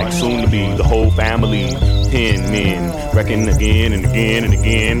upon the mic, soon to be the whole family. 10 men, wrecking again and again and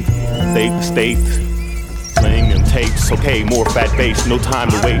again. State to state, playing them tapes. Okay, more fat bass, no time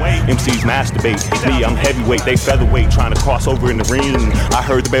to wait. MCs masturbate. Me, I'm heavyweight, they featherweight, trying to cross over in the ring. I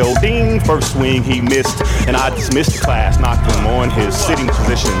heard the bell ding, first swing he missed, and I dismissed the class, knocked him on his sitting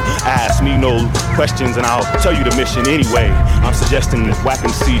position. Ask me no questions and I'll tell you the mission anyway. I'm suggesting that whack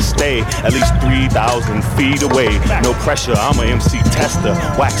MC stay at least 3,000 feet away. No pressure, I'm a MC tester,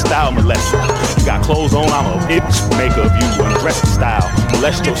 whack style molester. You got clothes on, I'm a itch maker of you, undress style,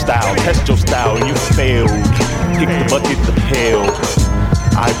 molest your style, test your style, and you failed. Kick the bucket to hell.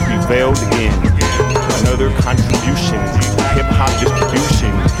 I prevailed again. Another contribution to hip-hop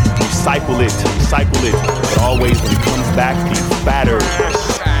distribution. Recycle it, but always when it comes back, be fatter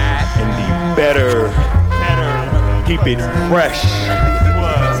and be better. Keep it fresh.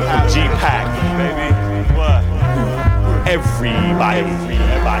 G-Pack, baby. Everybody,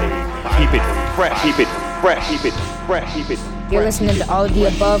 keep it fresh, keep it fresh, keep it fresh, keep it fresh. You're listening to All of the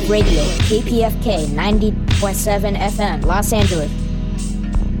Above Radio, KPFK 90.7 FM, Los Angeles.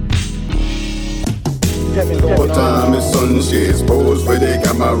 What time is sun shades pose for the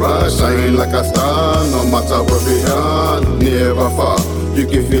camera, shine like a star, no matter where we are, never far. You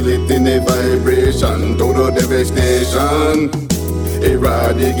can feel it in the vibration, total devastation,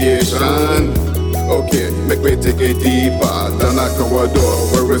 eradication. Okay, make me take it deeper than a corridor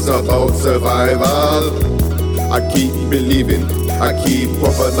where it's about survival. I keep believing, I keep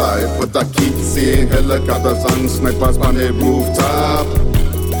up alive, but I keep seeing helicopters and snipers on the rooftop.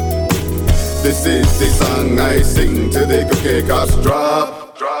 This is the song I sing till the cookie cups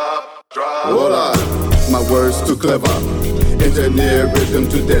drop. Hold on, my words too clever. Engineer rhythm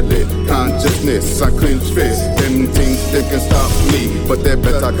too deadly. Consciousness, I clench face. Them things they can stop me, but they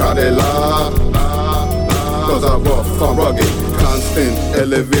better call it law. Cause I'm rough, I'm rugged. Constant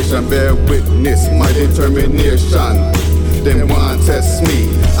elevation, bear witness my determination. Them want test me,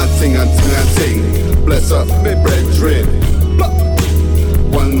 and ting. Bless up me brethren.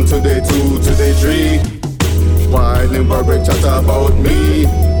 1 to the 2 to the 3. While them worry chat about me,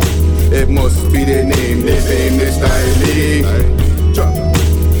 it must be the name, the famous style.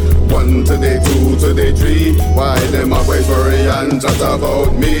 1 to the 2 to the 3. While them always worry and chat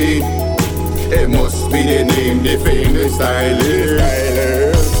about me, it must be the name, the famous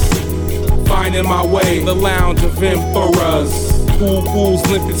stylist. Finding my way, the lounge of emperors. Boo-boo's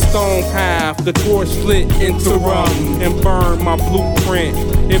limpid stone path, the torch split into rum and burn my blueprint.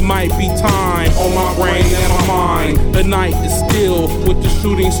 It might be time on my brain and my mind. The night is still with the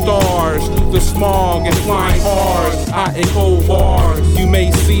shooting stars through the smog and flying cars. I echo bars, you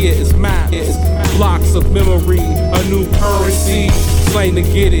may see it as maps, blocks of memory, a new currency, slain to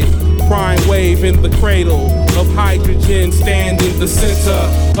get it. Prime wave in the cradle of hydrogen, stand in the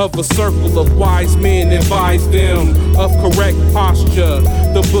center of a circle of wise men. Advise them of correct posture.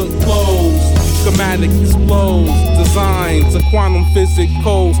 The book closed, schematic explodes, designs of quantum physics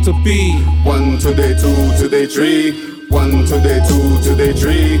codes to be 1 to the 2 to the 3. 1 to the 2 to the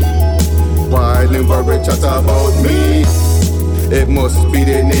 3. Why them worry chat about me? It must be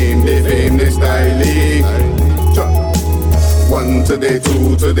the name, the fame, the style. 1 to the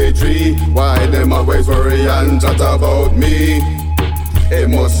 2 to the 3. Why them always worry and chat about me? It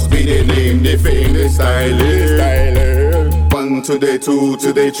must be the name, the fame, the style. 1 to the 2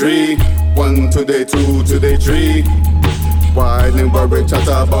 to the 3. 1 to the 2 to the 3. Why them worry chat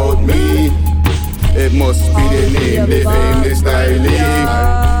about me? It must be the name, the fame, the style.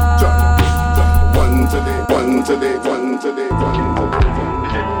 1 to the 1 to the 1 to the 1 to the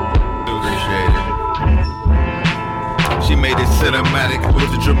 1. Appreciate it. She made it cinematic with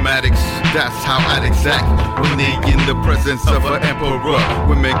the dramatics. That's how addicts act when they in the presence of an emperor.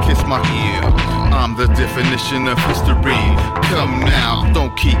 Women kiss my ear. I'm the definition of history. Come now,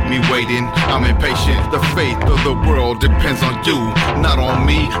 don't keep me waiting. I'm impatient. The fate of the world depends on you, not on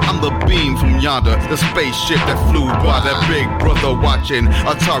me. I'm the beam from yonder, the spaceship that flew by. That big brother watching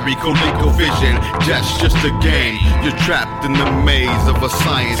Atari ColecoVision. That's just a game. You're trapped in the maze of a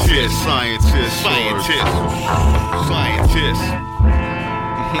scientist.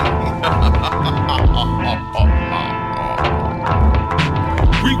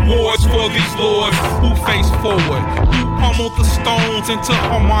 Rewards for these lords who face forward, who pummel the stones into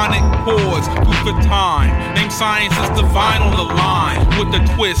harmonic chords. Who for time, name science is divine on the line. With the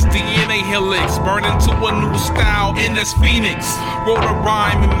twist, DNA helix, burn into a new style in this phoenix. Wrote a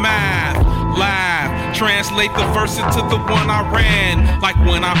rhyme in math, laugh, translate the verse into the one I ran. Like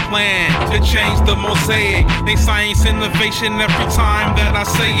when I planned to change the mosaic. They science innovation every time that I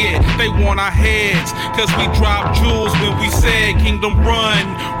say it. They want our heads, cause we drop jewels when we said kingdom run.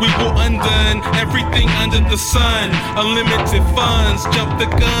 We will undone everything under the sun. Unlimited funds, jump the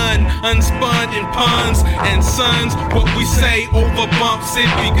gun, unspun in puns and sons. What we say over bumps it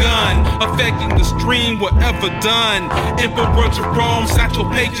begun, affecting the stream whatever done. Emperor Jerome, satchel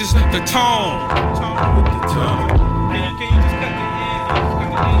pages, the tone. With the tone. Can you just cut the end?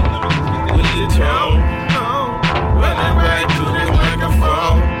 With the tone. Running right to the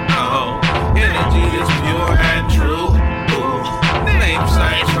microphone. Energy is pure and true. Name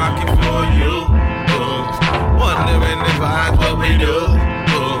science rocking for you. Wondering if I what we do.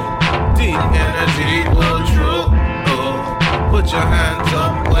 Deep energy will true. Put your hands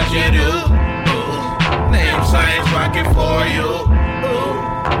up, what you do. Name science rocking for you.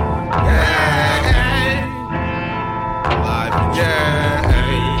 Yeah. Live, yeah.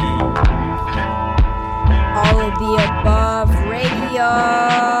 All of the above radio.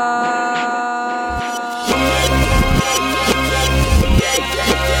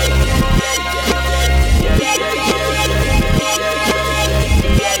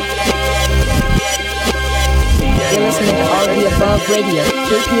 You're listening to All of the Above Radio,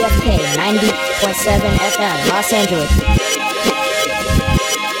 KPFK 90.7 FM, Los Angeles.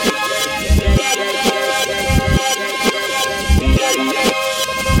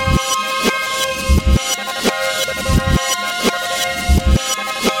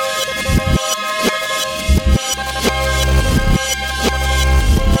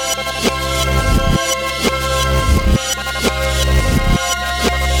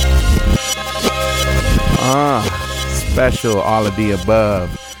 Special all of the above.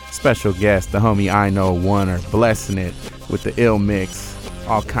 Special guest, the homie I Know One, blessing it with the ill mix.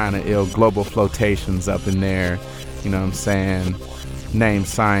 All kind of ill global flotations up in there. You know what I'm saying? Name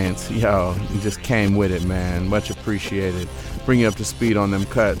science. Yo, you just came with it, man. Much appreciated. Bring you up to speed on them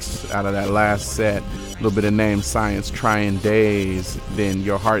cuts out of that last set. A little bit of Name Science, Trying Days. Then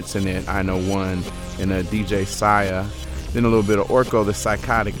Your Heart's in It, I Know One. And DJ Saya. Then a little bit of Orko the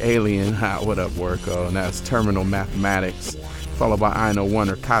Psychotic Alien. What up, Orko? And that's Terminal Mathematics. Followed by I Know One,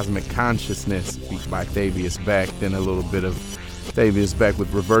 or Cosmic Consciousness, beat by Thavius Beck. Then a little bit of Thavius Beck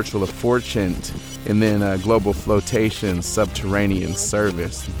with Reversal of Fortune. And then Global Flotation, Subterranean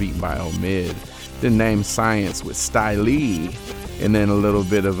Service, beat by Omid. Then Name Science with Stylee. And then a little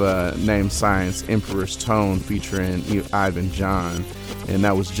bit of Name Science, Emperor's Tone, featuring Ivan John. And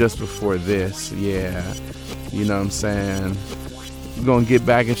that was just before this, yeah. You know what I'm saying? We're going to get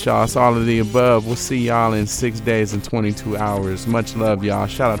back at y'all. It's all of the above. We'll see y'all in 6 days and 22 hours. Much love, y'all.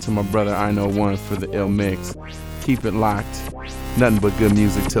 Shout out to my brother I Know One for the ill mix. Keep it locked. Nothing but good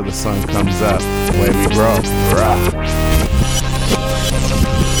music till the sun comes up. Away we grow. Rah.